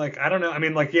 and like I don't know. I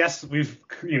mean, like yes, we've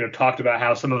talked about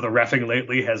how some of the reffing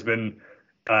lately has been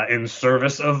in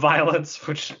service of violence,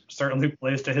 which certainly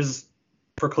plays to his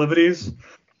proclivities.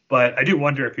 But I do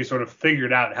wonder if he sort of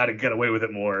figured out how to get away with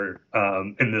it more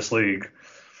in this league.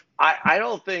 I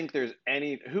don't think there's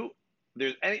any.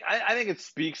 I think it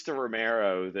speaks to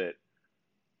Romero that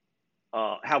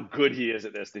how good he is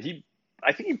at this.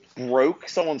 I think he broke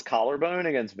someone's collarbone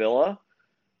against Villa.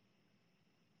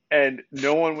 And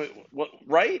no one was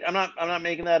right. I'm not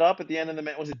making that up. At the end of the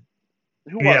match, was it?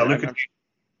 Who was it? Lucas.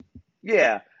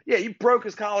 Yeah. He broke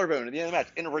his collarbone at the end of the match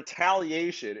in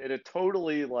retaliation. In a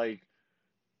totally like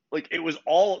it was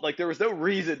all like there was no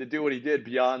reason to do what he did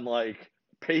beyond like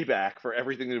payback for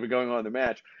everything that had been going on in the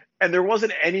match. And there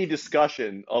wasn't any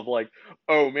discussion of like,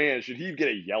 oh man, should he get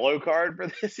a yellow card for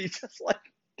this? He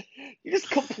just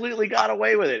completely got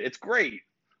away with it. It's great.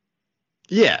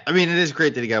 Yeah, I mean, it is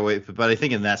great that he got away with it, but I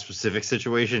think in that specific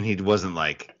situation, he wasn't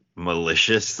like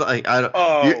malicious. Like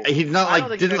he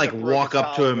didn't like walk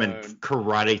up to him and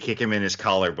karate kick him in his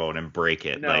collarbone and break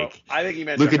it. No, like I think he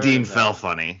meant Luka to hurt Dean him fell there.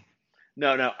 funny.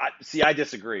 No, I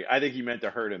disagree. I think he meant to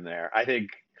hurt him there. I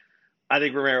think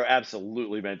Romero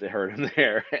absolutely meant to hurt him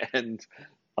there, and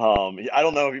I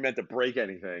don't know if he meant to break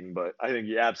anything, but I think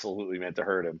he absolutely meant to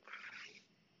hurt him.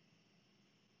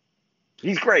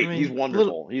 He's great. He's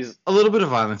wonderful. A little bit of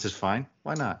violence is fine.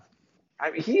 Why not? I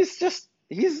mean,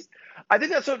 I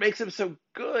think that's what makes him so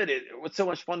good. What's so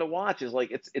much fun to watch is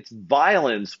like it's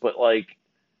violence, but like,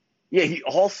 yeah, he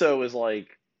also is like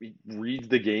he reads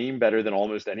the game better than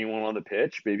almost anyone on the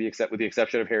pitch, maybe with the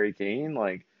exception of Harry Kane.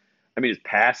 Like, I mean, his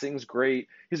passing's great.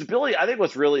 His ability, I think,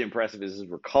 what's really impressive is his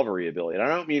recovery ability. And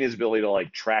I don't mean his ability to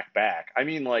like track back. I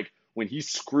mean like when he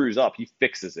screws up, he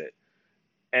fixes it.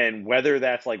 And whether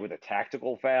that's like with a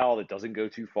tactical foul that doesn't go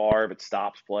too far but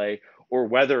stops play, or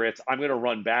whether it's I'm going to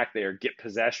run back there, get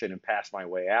possession, and pass my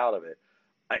way out of it.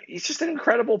 He's just an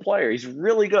incredible player. He's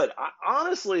really good.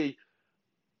 Honestly,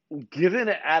 given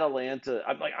Atalanta,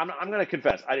 I'm going to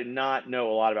confess, I did not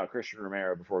know a lot about Christian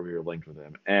Romero before we were linked with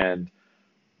him. And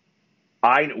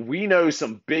we know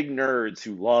some big nerds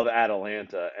who love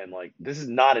Atalanta, and like this is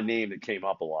not a name that came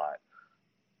up a lot.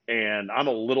 And I'm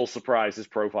a little surprised his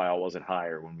profile wasn't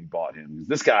higher when we bought him.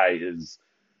 This guy is,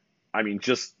 I mean,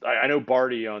 I know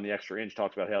Barty on the Extra Inch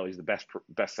talks about how he's the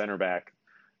best center back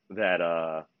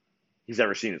that he's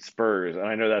ever seen at Spurs. And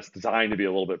I know that's designed to be a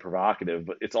little bit provocative,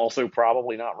 but it's also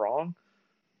probably not wrong.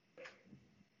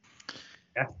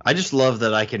 Yeah. I just love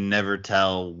that I can never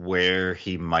tell where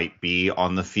he might be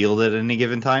on the field at any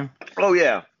given time. Oh,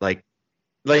 yeah. Like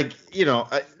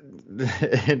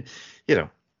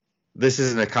this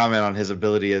isn't a comment on his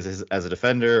ability as a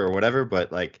defender or whatever, but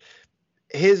like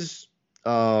his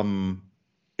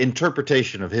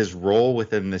interpretation of his role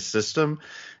within this system,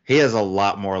 he has a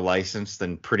lot more license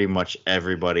than pretty much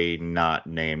everybody not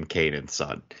named Kane and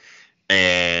Son.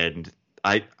 And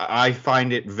I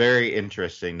find it very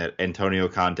interesting that Antonio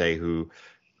Conte, who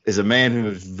is a man who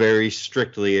is very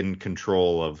strictly in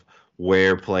control of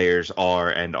where players are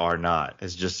and are not,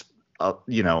 has just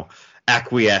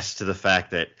acquiesced to the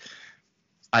fact that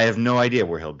I have no idea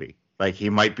where he'll be. Like he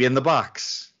might be in the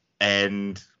box,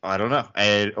 and I don't know.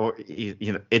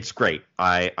 It's great.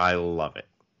 I love it.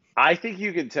 I think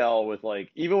you can tell with like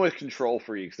even with control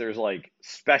freaks, there's like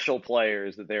special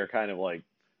players that they're kind of like,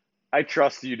 I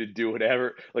trust you to do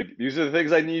whatever. Like these are the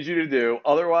things I need you to do.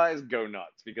 Otherwise, go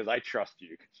nuts because I trust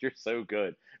you because you're so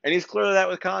good. And he's clearly that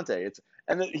with Conte.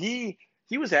 He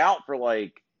was out for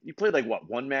like he played like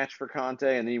one match for Conte,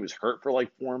 and then he was hurt for like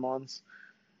 4 months.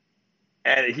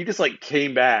 And he just like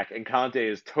came back, and Conte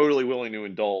is totally willing to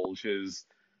indulge his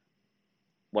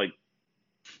like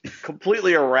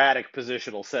completely erratic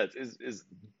positional sets is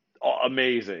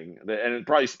amazing. And it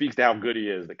probably speaks to how good he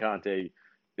is that Conte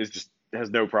has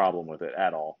no problem with it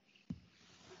at all.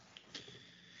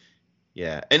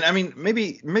 Yeah, and I mean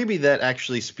maybe that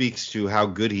actually speaks to how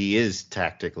good he is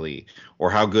tactically,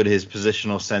 or how good his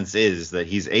positional sense is, that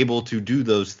he's able to do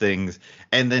those things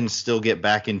and then still get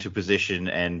back into position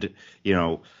and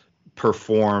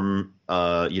perform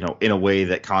in a way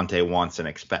that Conte wants and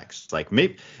expects. Like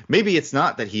maybe it's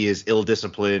not that he is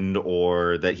ill-disciplined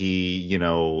or that he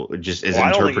just is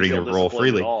interpreting the role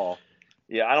freely.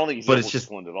 Yeah, I don't think he's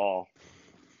ill-disciplined at all.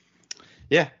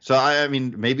 Yeah, so I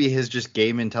mean, maybe his just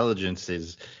game intelligence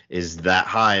is that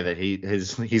high that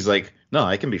he's like, no,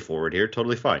 I can be forward here,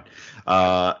 totally fine,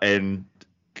 and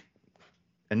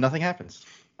nothing happens.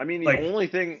 I mean, the only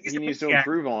thing he needs to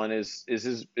improve on is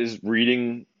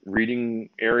reading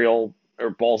aerial or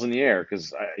balls in the air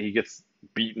because he gets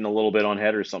beaten a little bit on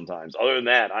headers sometimes. Other than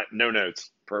that, no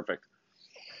notes. Perfect.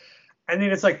 I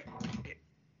mean,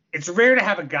 it's rare to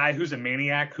have a guy who's a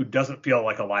maniac who doesn't feel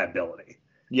like a liability.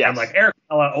 Yes. And like Eric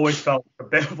Lamela always felt a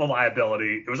bit of a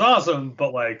liability. It was awesome,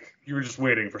 but like you were just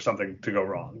waiting for something to go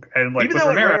wrong. And like even with though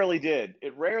Romero,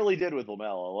 it rarely did with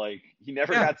Lamela. Like he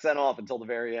never got sent off until the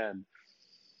very end.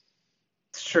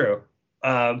 it's true.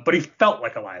 But he felt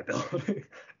like a liability.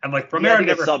 And like He Romero had to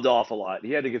get never subbed off a lot.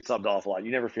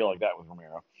 You never feel like that with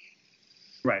Romero.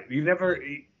 right.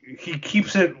 He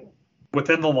keeps it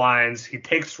within the lines. He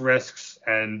takes risks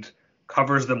and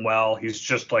covers them well. He's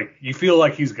just like you feel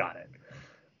like he's got it.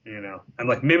 And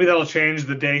like maybe that'll change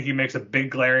the day he makes a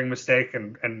big glaring mistake,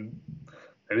 and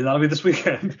maybe that'll be this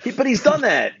weekend. But he's done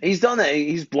that.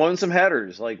 He's blown some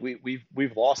headers. Like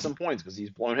we've lost some points because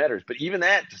he's blown headers. But even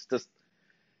that just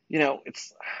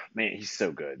it's man, he's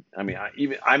so good. I mean,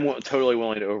 I'm totally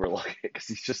willing to overlook it because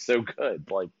he's just so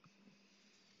good. Like,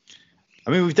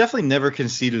 I mean, we've definitely never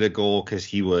conceded a goal because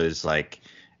he was like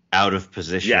out of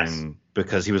position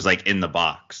because he was like in the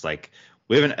box. Like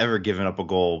we haven't ever given up a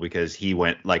goal because he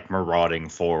went like marauding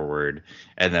forward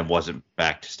and then wasn't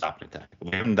back to stop an attack.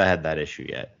 We haven't had that issue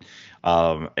yet.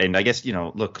 And I guess,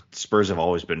 look, Spurs have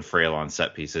always been frail on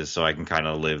set pieces, so I can kind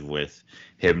of live with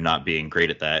him not being great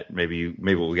at that. Maybe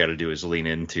what we got to do is lean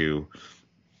into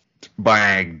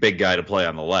buying a big guy to play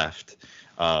on the left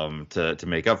to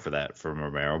make up for that from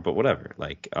Romero. But whatever,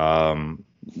 like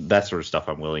that sort of stuff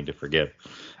I'm willing to forgive.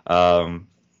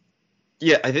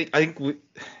 Yeah, I think we,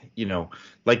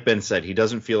 like Ben said, he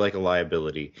doesn't feel like a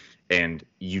liability, and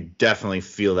you definitely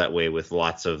feel that way with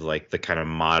lots of like the kind of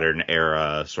modern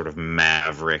era sort of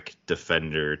maverick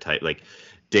defender type, like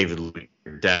David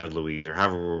Luiz, or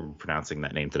however we're pronouncing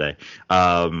that name today.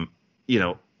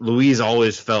 Luiz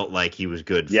always felt like he was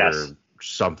good for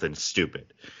something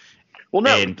stupid. Well,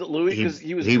 no, and Luiz, because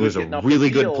he was a really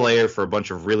good player for a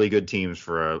bunch of really good teams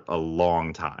for a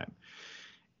long time.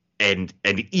 And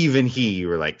even you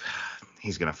were like,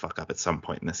 he's going to fuck up at some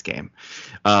point in this game.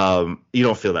 You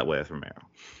don't feel that way with Romero.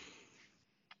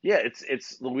 Yeah,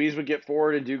 it's Luiz would get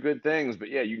forward and do good things, but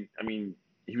yeah, he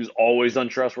was always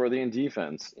untrustworthy in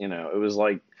defense. It was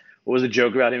like, what was a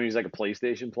joke about him? He was like a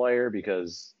PlayStation player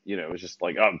because, it was just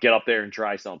like, oh, get up there and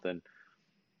try something,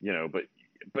 but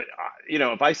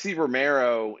if I see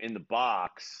Romero in the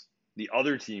box, the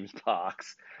other team's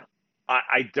box,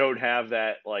 I don't have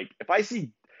that. Like, if I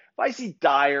see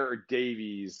Dyer or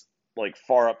Davies like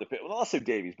far up the pitch, well, also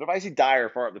Davies, but if I see Dyer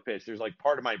far up the pitch, there's like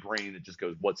part of my brain that just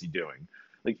goes, "What's he doing?"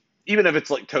 Like, even if it's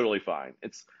like totally fine,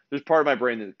 there's part of my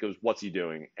brain that goes, "What's he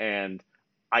doing?" And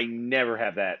I never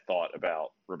have that thought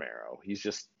about Romero. He's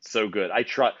just so good.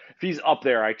 If he's up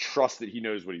there, I trust that he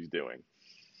knows what he's doing.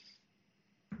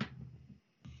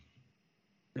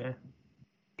 Yeah,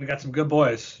 we got some good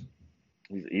boys.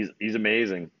 He's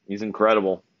amazing. He's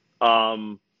incredible.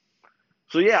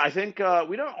 So yeah, I think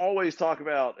we don't always talk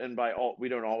about, and we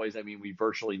don't always, I mean, we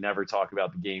virtually never talk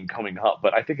about the game coming up,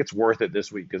 but I think it's worth it this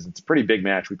week because it's a pretty big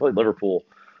match. We played Liverpool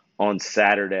on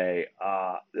Saturday.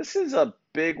 This is a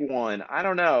big one. I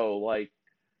don't know, like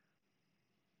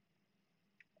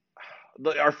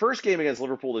our first game against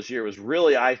Liverpool this year was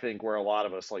really, I think, where a lot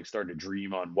of us like started to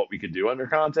dream on what we could do under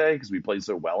Conte because we played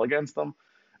so well against them.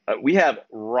 We have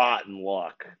rotten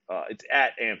luck. It's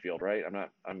at Anfield, right?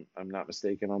 I'm not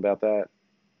mistaken about that.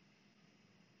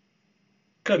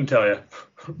 Couldn't tell you.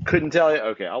 Couldn't tell you?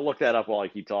 Okay, I'll look that up while I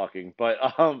keep talking. But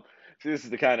so this is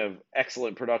the kind of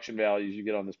excellent production values you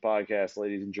get on this podcast,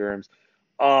 ladies and germs.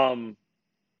 It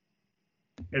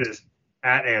is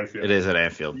at Anfield. It is at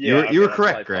Anfield. Yeah, you were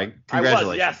correct, Greg.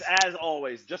 Congratulations. I was, yes, as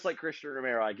always. Just like Christian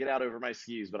Romero, I get out over my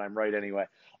skis, but I'm right anyway.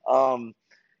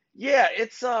 Yeah,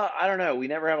 it's I don't know. We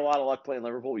never have a lot of luck playing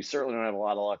Liverpool. We certainly don't have a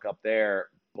lot of luck up there.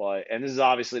 And this is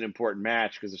obviously an important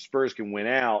match because if Spurs can win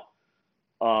out,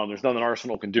 there's nothing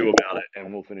Arsenal can do about it,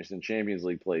 and we'll finish in Champions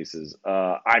League places.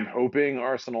 I'm hoping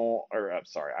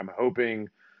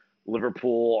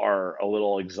Liverpool are a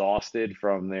little exhausted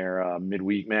from their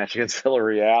midweek match against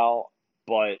Villarreal,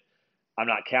 but I'm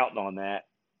not counting on that.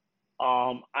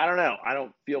 I don't know. I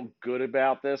don't feel good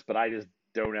about this, but I just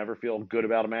don't ever feel good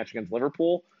about a match against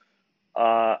Liverpool.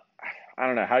 I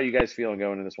don't know. How are you guys feeling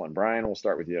going into this one? Brian, we'll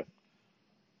start with you.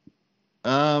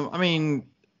 I mean,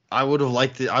 I would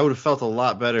have felt a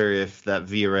lot better if that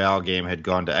Villarreal game had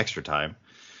gone to extra time.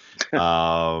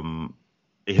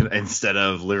 Instead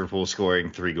of Liverpool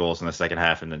scoring 3 goals in the second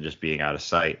half and then just being out of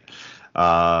sight.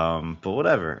 But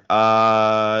whatever.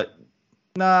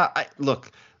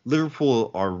 Look,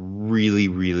 Liverpool are really,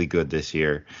 really good this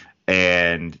year,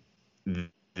 and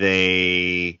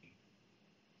they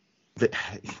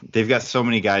they've got so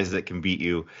many guys that can beat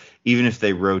you. Even if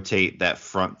they rotate, that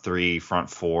front three, front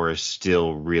four is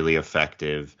still really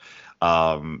effective.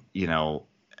 You know,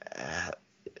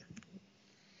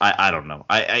 I don't know.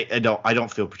 I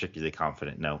don't feel particularly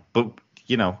confident. No, but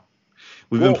you know,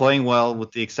 we've been playing well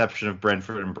with the exception of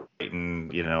Brentford and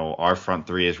Brighton. You know, our front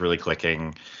three is really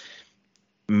clicking.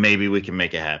 Maybe we can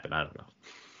make it happen. I don't know.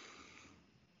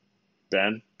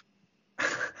 Ben?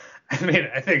 I mean,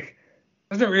 I think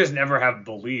there's no reason to ever have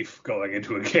belief going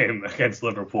into a game against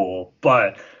Liverpool.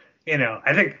 But, you know,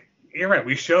 I think you're right.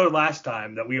 We showed last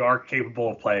time that we are capable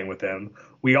of playing with them.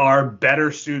 We are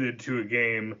better suited to a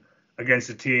game against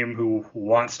a team who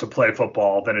wants to play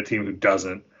football than a team who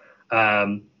doesn't.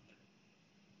 You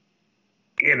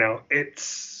know,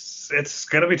 it's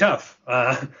going to be tough.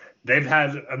 They've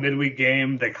had a midweek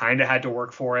game. They kind of had to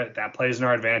work for it. That plays in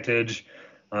our advantage.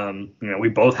 You know, we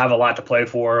both have a lot to play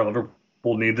for.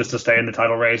 Liverpool need this to stay in the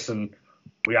title race, and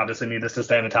we obviously need this to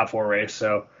stay in the top four race.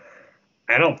 So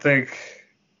I don't think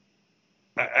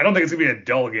it's going to be a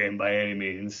dull game by any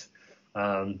means.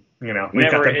 You know,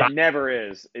 it never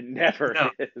is. It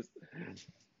never is.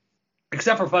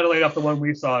 Except for, funnily enough, the one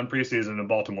we saw in preseason in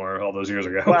Baltimore all those years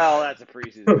ago. Well, that's a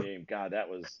preseason game. God, that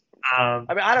was. I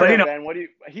mean, I don't know, Ben. What do you?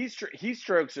 Heat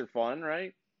strokes are fun,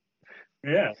 right?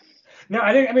 Yeah. No,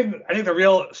 I think the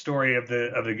real story of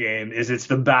the game is it's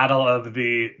the battle of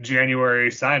the January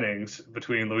signings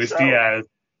between Luis Diaz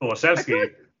and Kulusevski.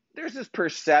 Like there's this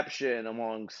perception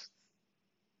amongst.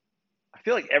 I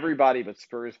feel like everybody but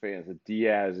Spurs fans that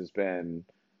Diaz has been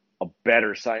a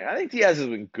better signing. I think Diaz has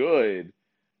been good.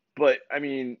 But, I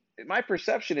mean, my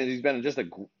perception is he's been just a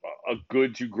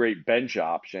good to great bench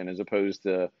option as opposed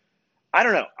to – I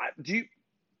don't know.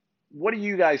 What do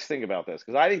you guys think about this?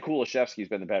 Because I think Kulusevski's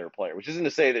been the better player, which isn't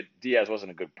to say that Diaz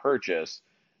wasn't a good purchase.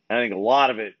 And I think a lot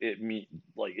of it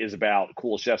is about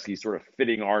Kulusevski sort of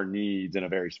fitting our needs in a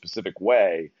very specific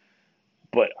way.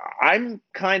 But I'm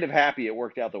kind of happy it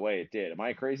worked out the way it did. Am I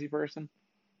a crazy person?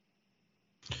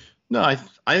 No, I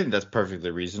think that's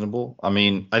perfectly reasonable. I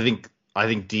mean, I think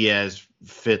Diaz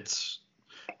fits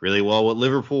really well what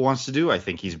Liverpool wants to do. I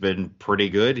think he's been pretty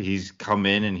good. He's come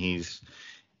in and he's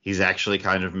actually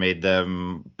kind of made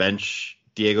them bench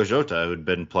Diego Jota, who'd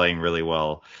been playing really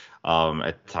well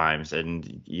at times.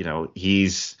 And, you know,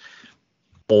 he's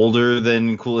older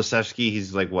than Kulusevski.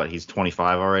 He's like, what, he's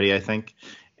 25 already, I think.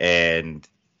 And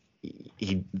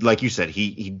he, like you said,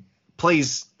 he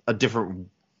plays a different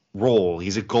role.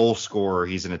 He's a goal scorer.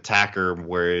 He's an attacker,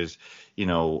 whereas, you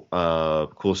know,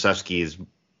 Kulusevski has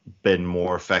been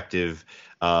more effective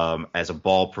as a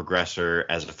ball progressor,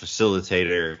 as a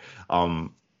facilitator.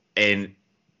 And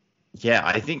yeah,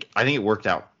 I think it worked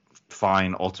out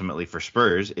fine ultimately for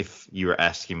Spurs. If you were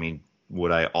asking me,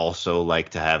 would I also like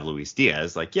to have Luis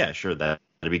Diaz? Like, yeah, sure, that'd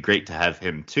be great to have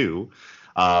him too.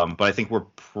 But I think we're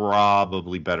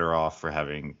probably better off for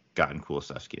having gotten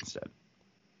Kulusevski instead.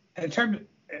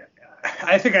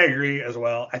 I think I agree as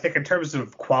well. I think in terms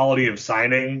of quality of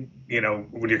signing, you know,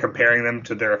 when you're comparing them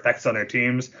to their effects on their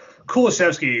teams,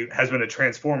 Kulusevski has been a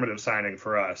transformative signing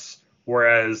for us,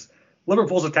 whereas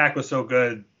Liverpool's attack was so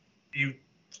good, you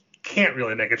can't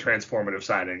really make a transformative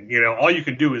signing. You know, all you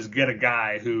can do is get a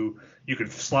guy who you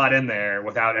could slot in there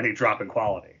without any drop in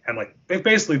quality. And, like, they've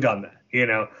basically done that. You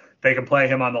know, they can play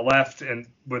him on the left and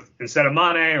instead of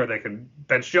Mane, or they can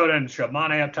bench Jota and shove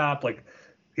Mane up top. Like,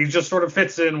 he just sort of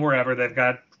fits in wherever. They've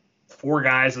got four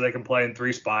guys that they can play in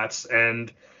three spots,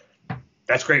 and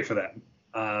that's great for them.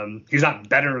 He's not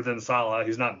better than Salah.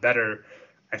 He's not better,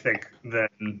 I think,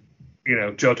 than, you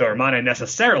know, Jota or Mane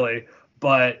necessarily,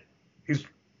 but he's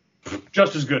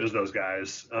just as good as those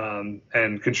guys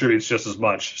and contributes just as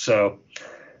much. So,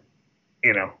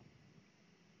 you know,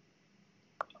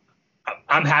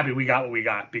 I'm happy we got what we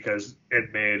got because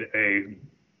it made a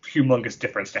humongous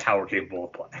difference to how we're capable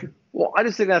of playing. Well, I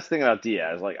just think that's the thing about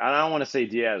Diaz. Like, I don't want to say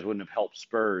Diaz wouldn't have helped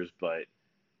Spurs, but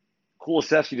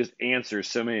Kulusevski just answers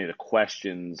so many of the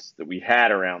questions that we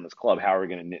had around this club. How are we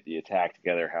going to knit the attack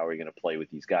together? How are we going to play with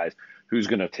these guys? Who's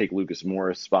going to take Lucas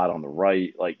Moura's spot on the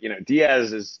right? Like, you know,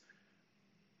 Diaz is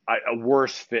a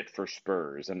worse fit for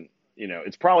Spurs. And, you know,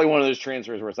 it's probably one of those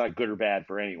transfers where it's not good or bad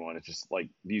for anyone. It's just like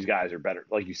these guys are better.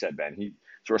 Like you said, Ben, he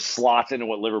sort of slots into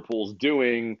what Liverpool's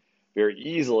doing very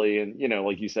easily. And, you know,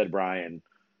 like you said, Brian,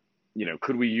 you know,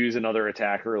 could we use another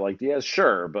attacker like Diaz?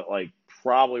 Sure. But, like,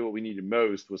 probably what we needed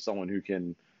most was someone who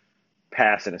can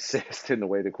pass and assist in the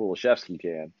way that Kulusevski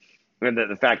can. And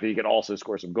the fact that he can also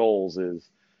score some goals is,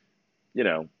 you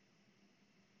know,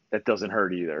 that doesn't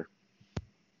hurt either.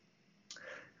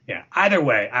 Yeah. Either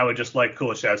way, I would just like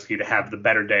Kulusevski to have the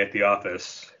better day at the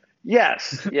office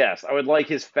Yes, yes. I would like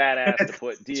his fat ass to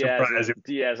put Surprising.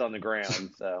 Diaz on the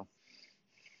ground. So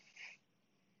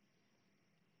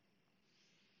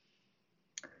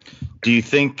Do you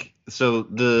think so?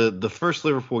 The first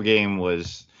Liverpool game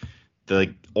was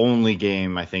the only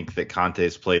game I think that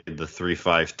Conte's played the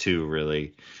 3-5-2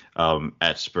 really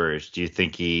at Spurs. Do you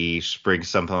think he springs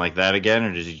something like that again,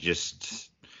 or does he just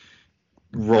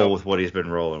roll with what he's been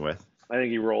rolling with? I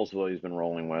think he rolls with what he's been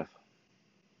rolling with.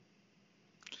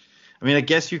 I mean, I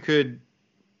guess you could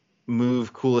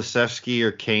move Kulusevski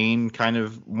or Kane kind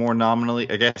of more nominally.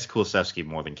 I guess Kulusevski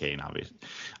more than Kane, obviously.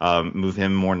 Move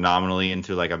him more nominally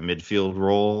into like a midfield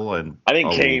role, and I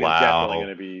think Kane is definitely going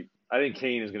to be. I think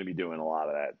Kane is going to be doing a lot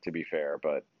of that. To be fair,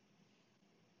 but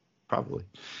probably.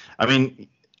 I mean,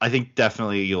 I think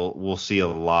definitely we'll see a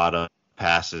lot of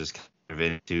passes kind of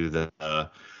into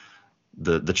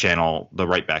the channel, the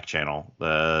right back channel,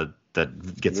 that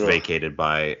gets vacated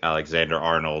by Alexander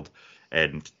Arnold,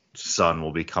 and Son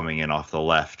will be coming in off the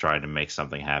left trying to make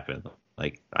something happen.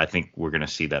 Like, I think we're going to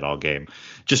see that all game.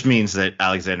 Just means that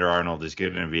Alexander Arnold is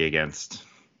going to be against,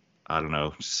 I don't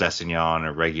know, Sessegnon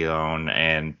or Reguilon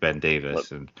and Ben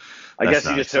Davis. And I guess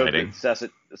you just hope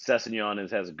that Sessegnon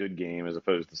has a good game as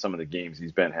opposed to some of the games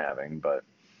he's been having. But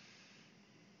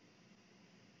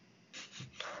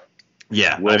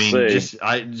yeah, we'll see. just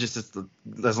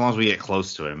as long as we get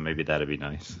close to him, maybe that'd be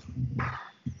nice.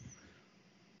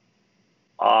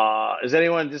 Is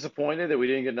anyone disappointed that we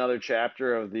didn't get another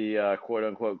chapter of the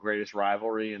quote-unquote greatest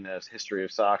rivalry in the history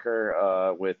of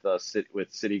soccer with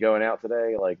City going out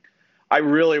today? Like, I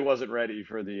really wasn't ready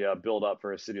for the build-up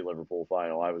for a City-Liverpool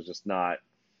final. I was just not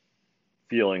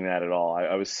feeling that at all.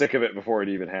 I was sick of it before it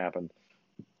even happened.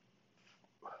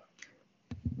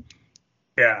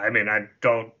 Yeah, I mean, I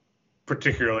don't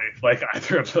particularly like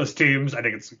either of those teams. I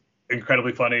think it's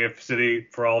incredibly funny if City,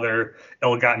 for all their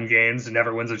ill-gotten gains,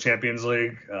 never wins a Champions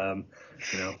League.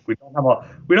 We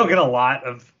don't get a lot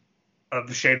of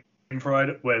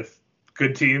Schadenfreude with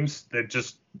good teams that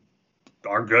just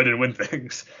are good and win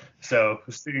things. So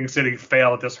seeing City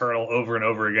fail at this hurdle over and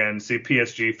over again, see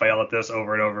PSG fail at this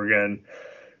over and over again,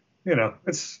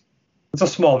 it's a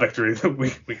small victory that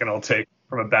we can all take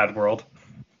from a bad world.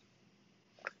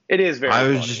 It is very. I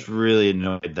was funny. just really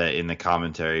annoyed that in the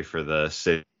commentary for the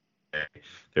City,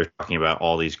 they're talking about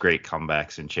all these great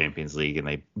comebacks in Champions League, and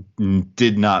they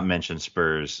did not mention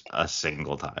Spurs a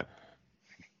single time.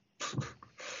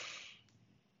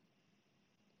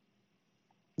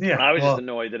 Yeah, I was just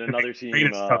annoyed that another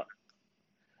team.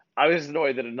 I was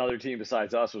annoyed that another team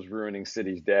besides us was ruining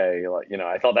City's day. Like,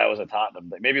 I thought that was a Tottenham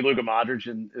thing. Maybe Luka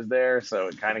Modric is there, so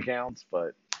it kind of counts.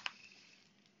 But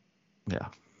yeah.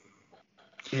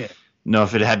 Yeah. No,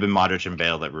 if it had been Modric and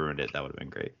Bale that ruined it, that would have been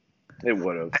great. It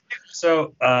would have.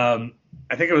 So I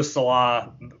think it was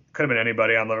Salah, could have been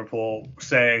anybody on Liverpool,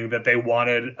 saying that they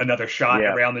wanted another shot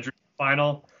at Real Madrid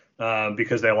final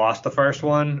because they lost the first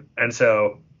one. And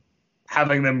so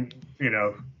having them,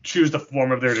 choose the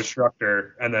form of their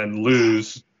destructor and then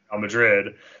lose Real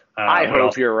Madrid. I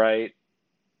hope you're right.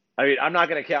 I mean, I'm not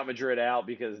going to count Madrid out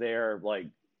because they are like,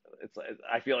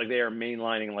 I feel like they are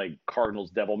mainlining like Cardinals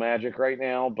devil magic right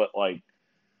now. But like,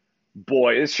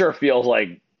 boy, it sure feels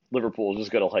like Liverpool is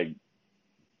just going to like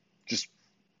just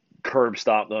curb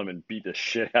stop them and beat the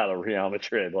shit out of Real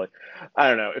Madrid. Like, I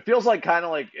don't know. It feels like kind of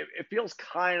like it feels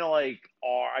kind of like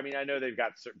I mean, I know they've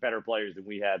got better players than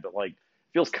we had, but like,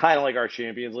 it feels kind of like our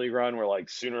Champions League run where like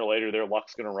sooner or later their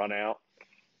luck's going to run out.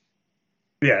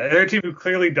 Yeah, they're a team who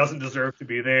clearly doesn't deserve to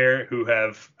be there, who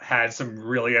have had some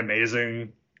really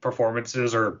amazing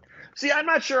performances. See, I'm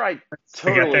not sure I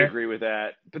totally agree with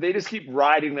that, but they just keep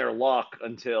riding their luck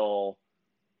until.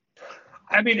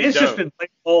 I mean, it's just been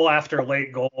late goal after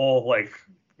late goal, like,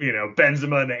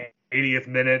 Benzema in the 80th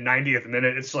minute, 90th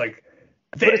minute. It's like,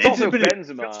 but it's also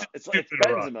Benzema. It's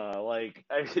Benzema. Like,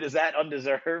 I mean, is that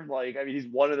undeserved? Like, I mean, he's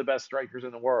one of the best strikers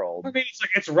in the world. I mean,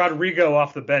 it's Rodrigo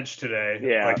off the bench today.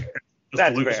 Yeah, like,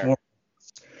 that's fair.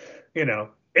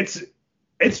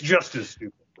 It's just as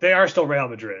stupid. They are still Real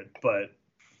Madrid, but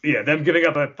yeah, them giving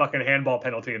up a fucking handball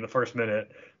penalty in the first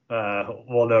minute,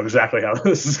 we'll know exactly how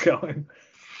this is going.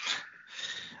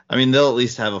 I mean, they'll at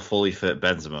least have a fully fit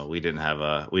Benzema. We didn't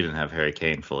have Harry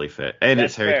Kane fully fit, and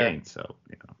That's it's Harry fair. Kane, so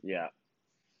Yeah,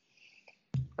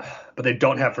 but they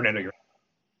don't have Fernando.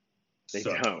 They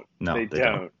don't. No, they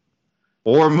don't.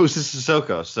 Or Moussa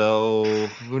Sissoko. So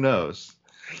who knows?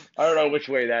 I don't know which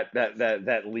way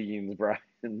that leans, Brian.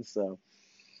 So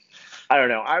I don't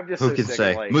know. I'm just Who so can sick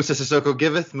say? of, like, Moussa Sissoko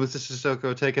giveth, Moussa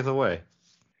Sissoko taketh away.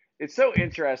 It's so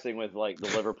interesting with like the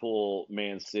Liverpool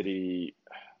Man City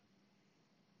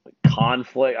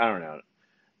conflict. I don't know.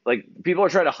 like people are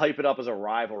trying to hype it up as a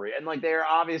rivalry, and like they're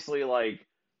obviously like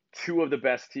two of the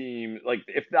best teams, like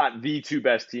if not the two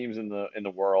best teams in the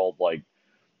world, like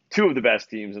two of the best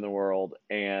teams in the world,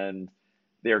 and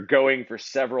they're going for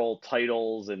several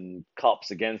titles and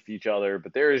cups against each other.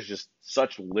 But there is just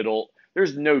such little.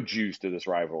 There's no juice to this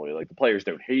rivalry. Like the players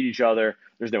don't hate each other.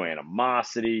 There's no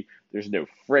animosity. There's no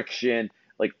friction.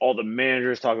 Like all the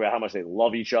managers talk about how much they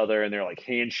love each other, and they're like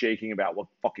handshaking about what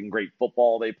fucking great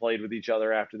football they played with each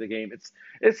other after the game.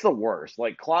 It's the worst.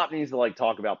 Like Klopp needs to like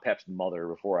talk about Pep's mother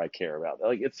before I care about that.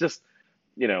 Like it's just,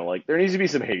 like there needs to be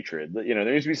some hatred. There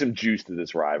needs to be some juice to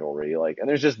this rivalry. Like, and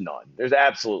there's just none. There's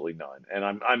absolutely none.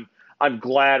 And I'm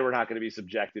glad we're not going to be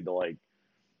subjected to like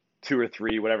 2 or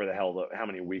 3, whatever the hell, how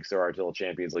many weeks there are till the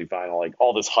Champions League final. Like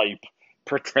all this hype,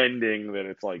 pretending that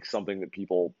it's like something that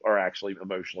people are actually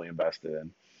emotionally invested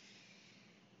in.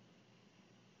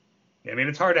 I mean,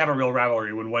 it's hard to have a real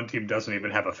rivalry when one team doesn't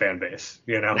even have a fan base.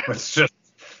 It's just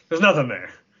there's nothing there.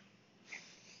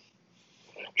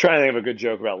 Trying to think of a good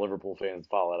joke about Liverpool fans to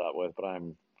follow that up with, but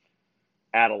I'm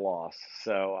at a loss,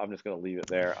 so I'm just going to leave it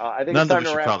there. I think None it's time of us to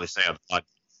should wrap. probably say on the podcast.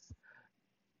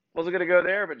 Wasn't going to go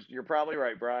there, but you're probably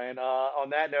right, Brian. On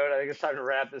that note, I think it's time to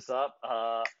wrap this up.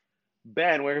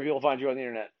 Ben, where can people find you on the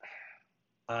internet?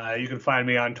 You can find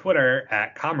me on Twitter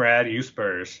at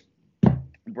ComradeUSpurs.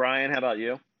 Brian, how about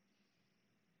you?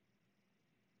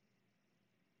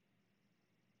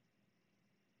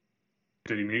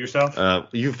 Did you mute yourself?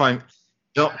 You find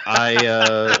no,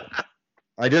 I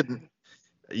didn't.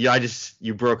 Yeah,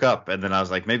 you broke up, and then I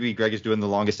was like, maybe Greg is doing the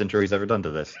longest intro he's ever done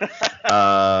to this.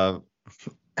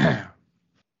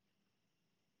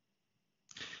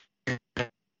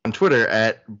 On Twitter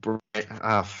at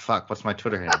what's my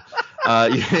Twitter handle?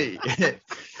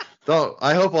 So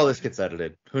I hope all this gets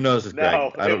edited. Who knows with Greg?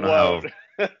 No, I don't know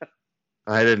how.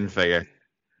 I didn't figure.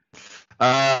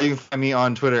 You can find me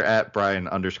on Twitter at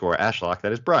Brian_Ashlock.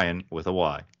 That is Brian with a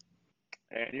Y.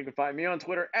 And you can find me on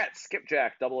Twitter at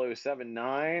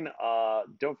Skipjack0079.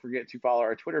 Don't forget to follow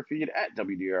our Twitter feed at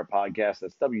WDR Podcast.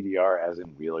 That's WDR as in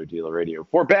Wheeler Dealer Radio.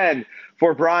 For Ben,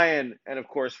 for Brian, and of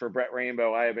course for Brett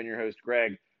Rainbow, I have been your host,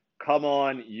 Greg. Come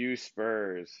on, you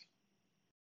Spurs.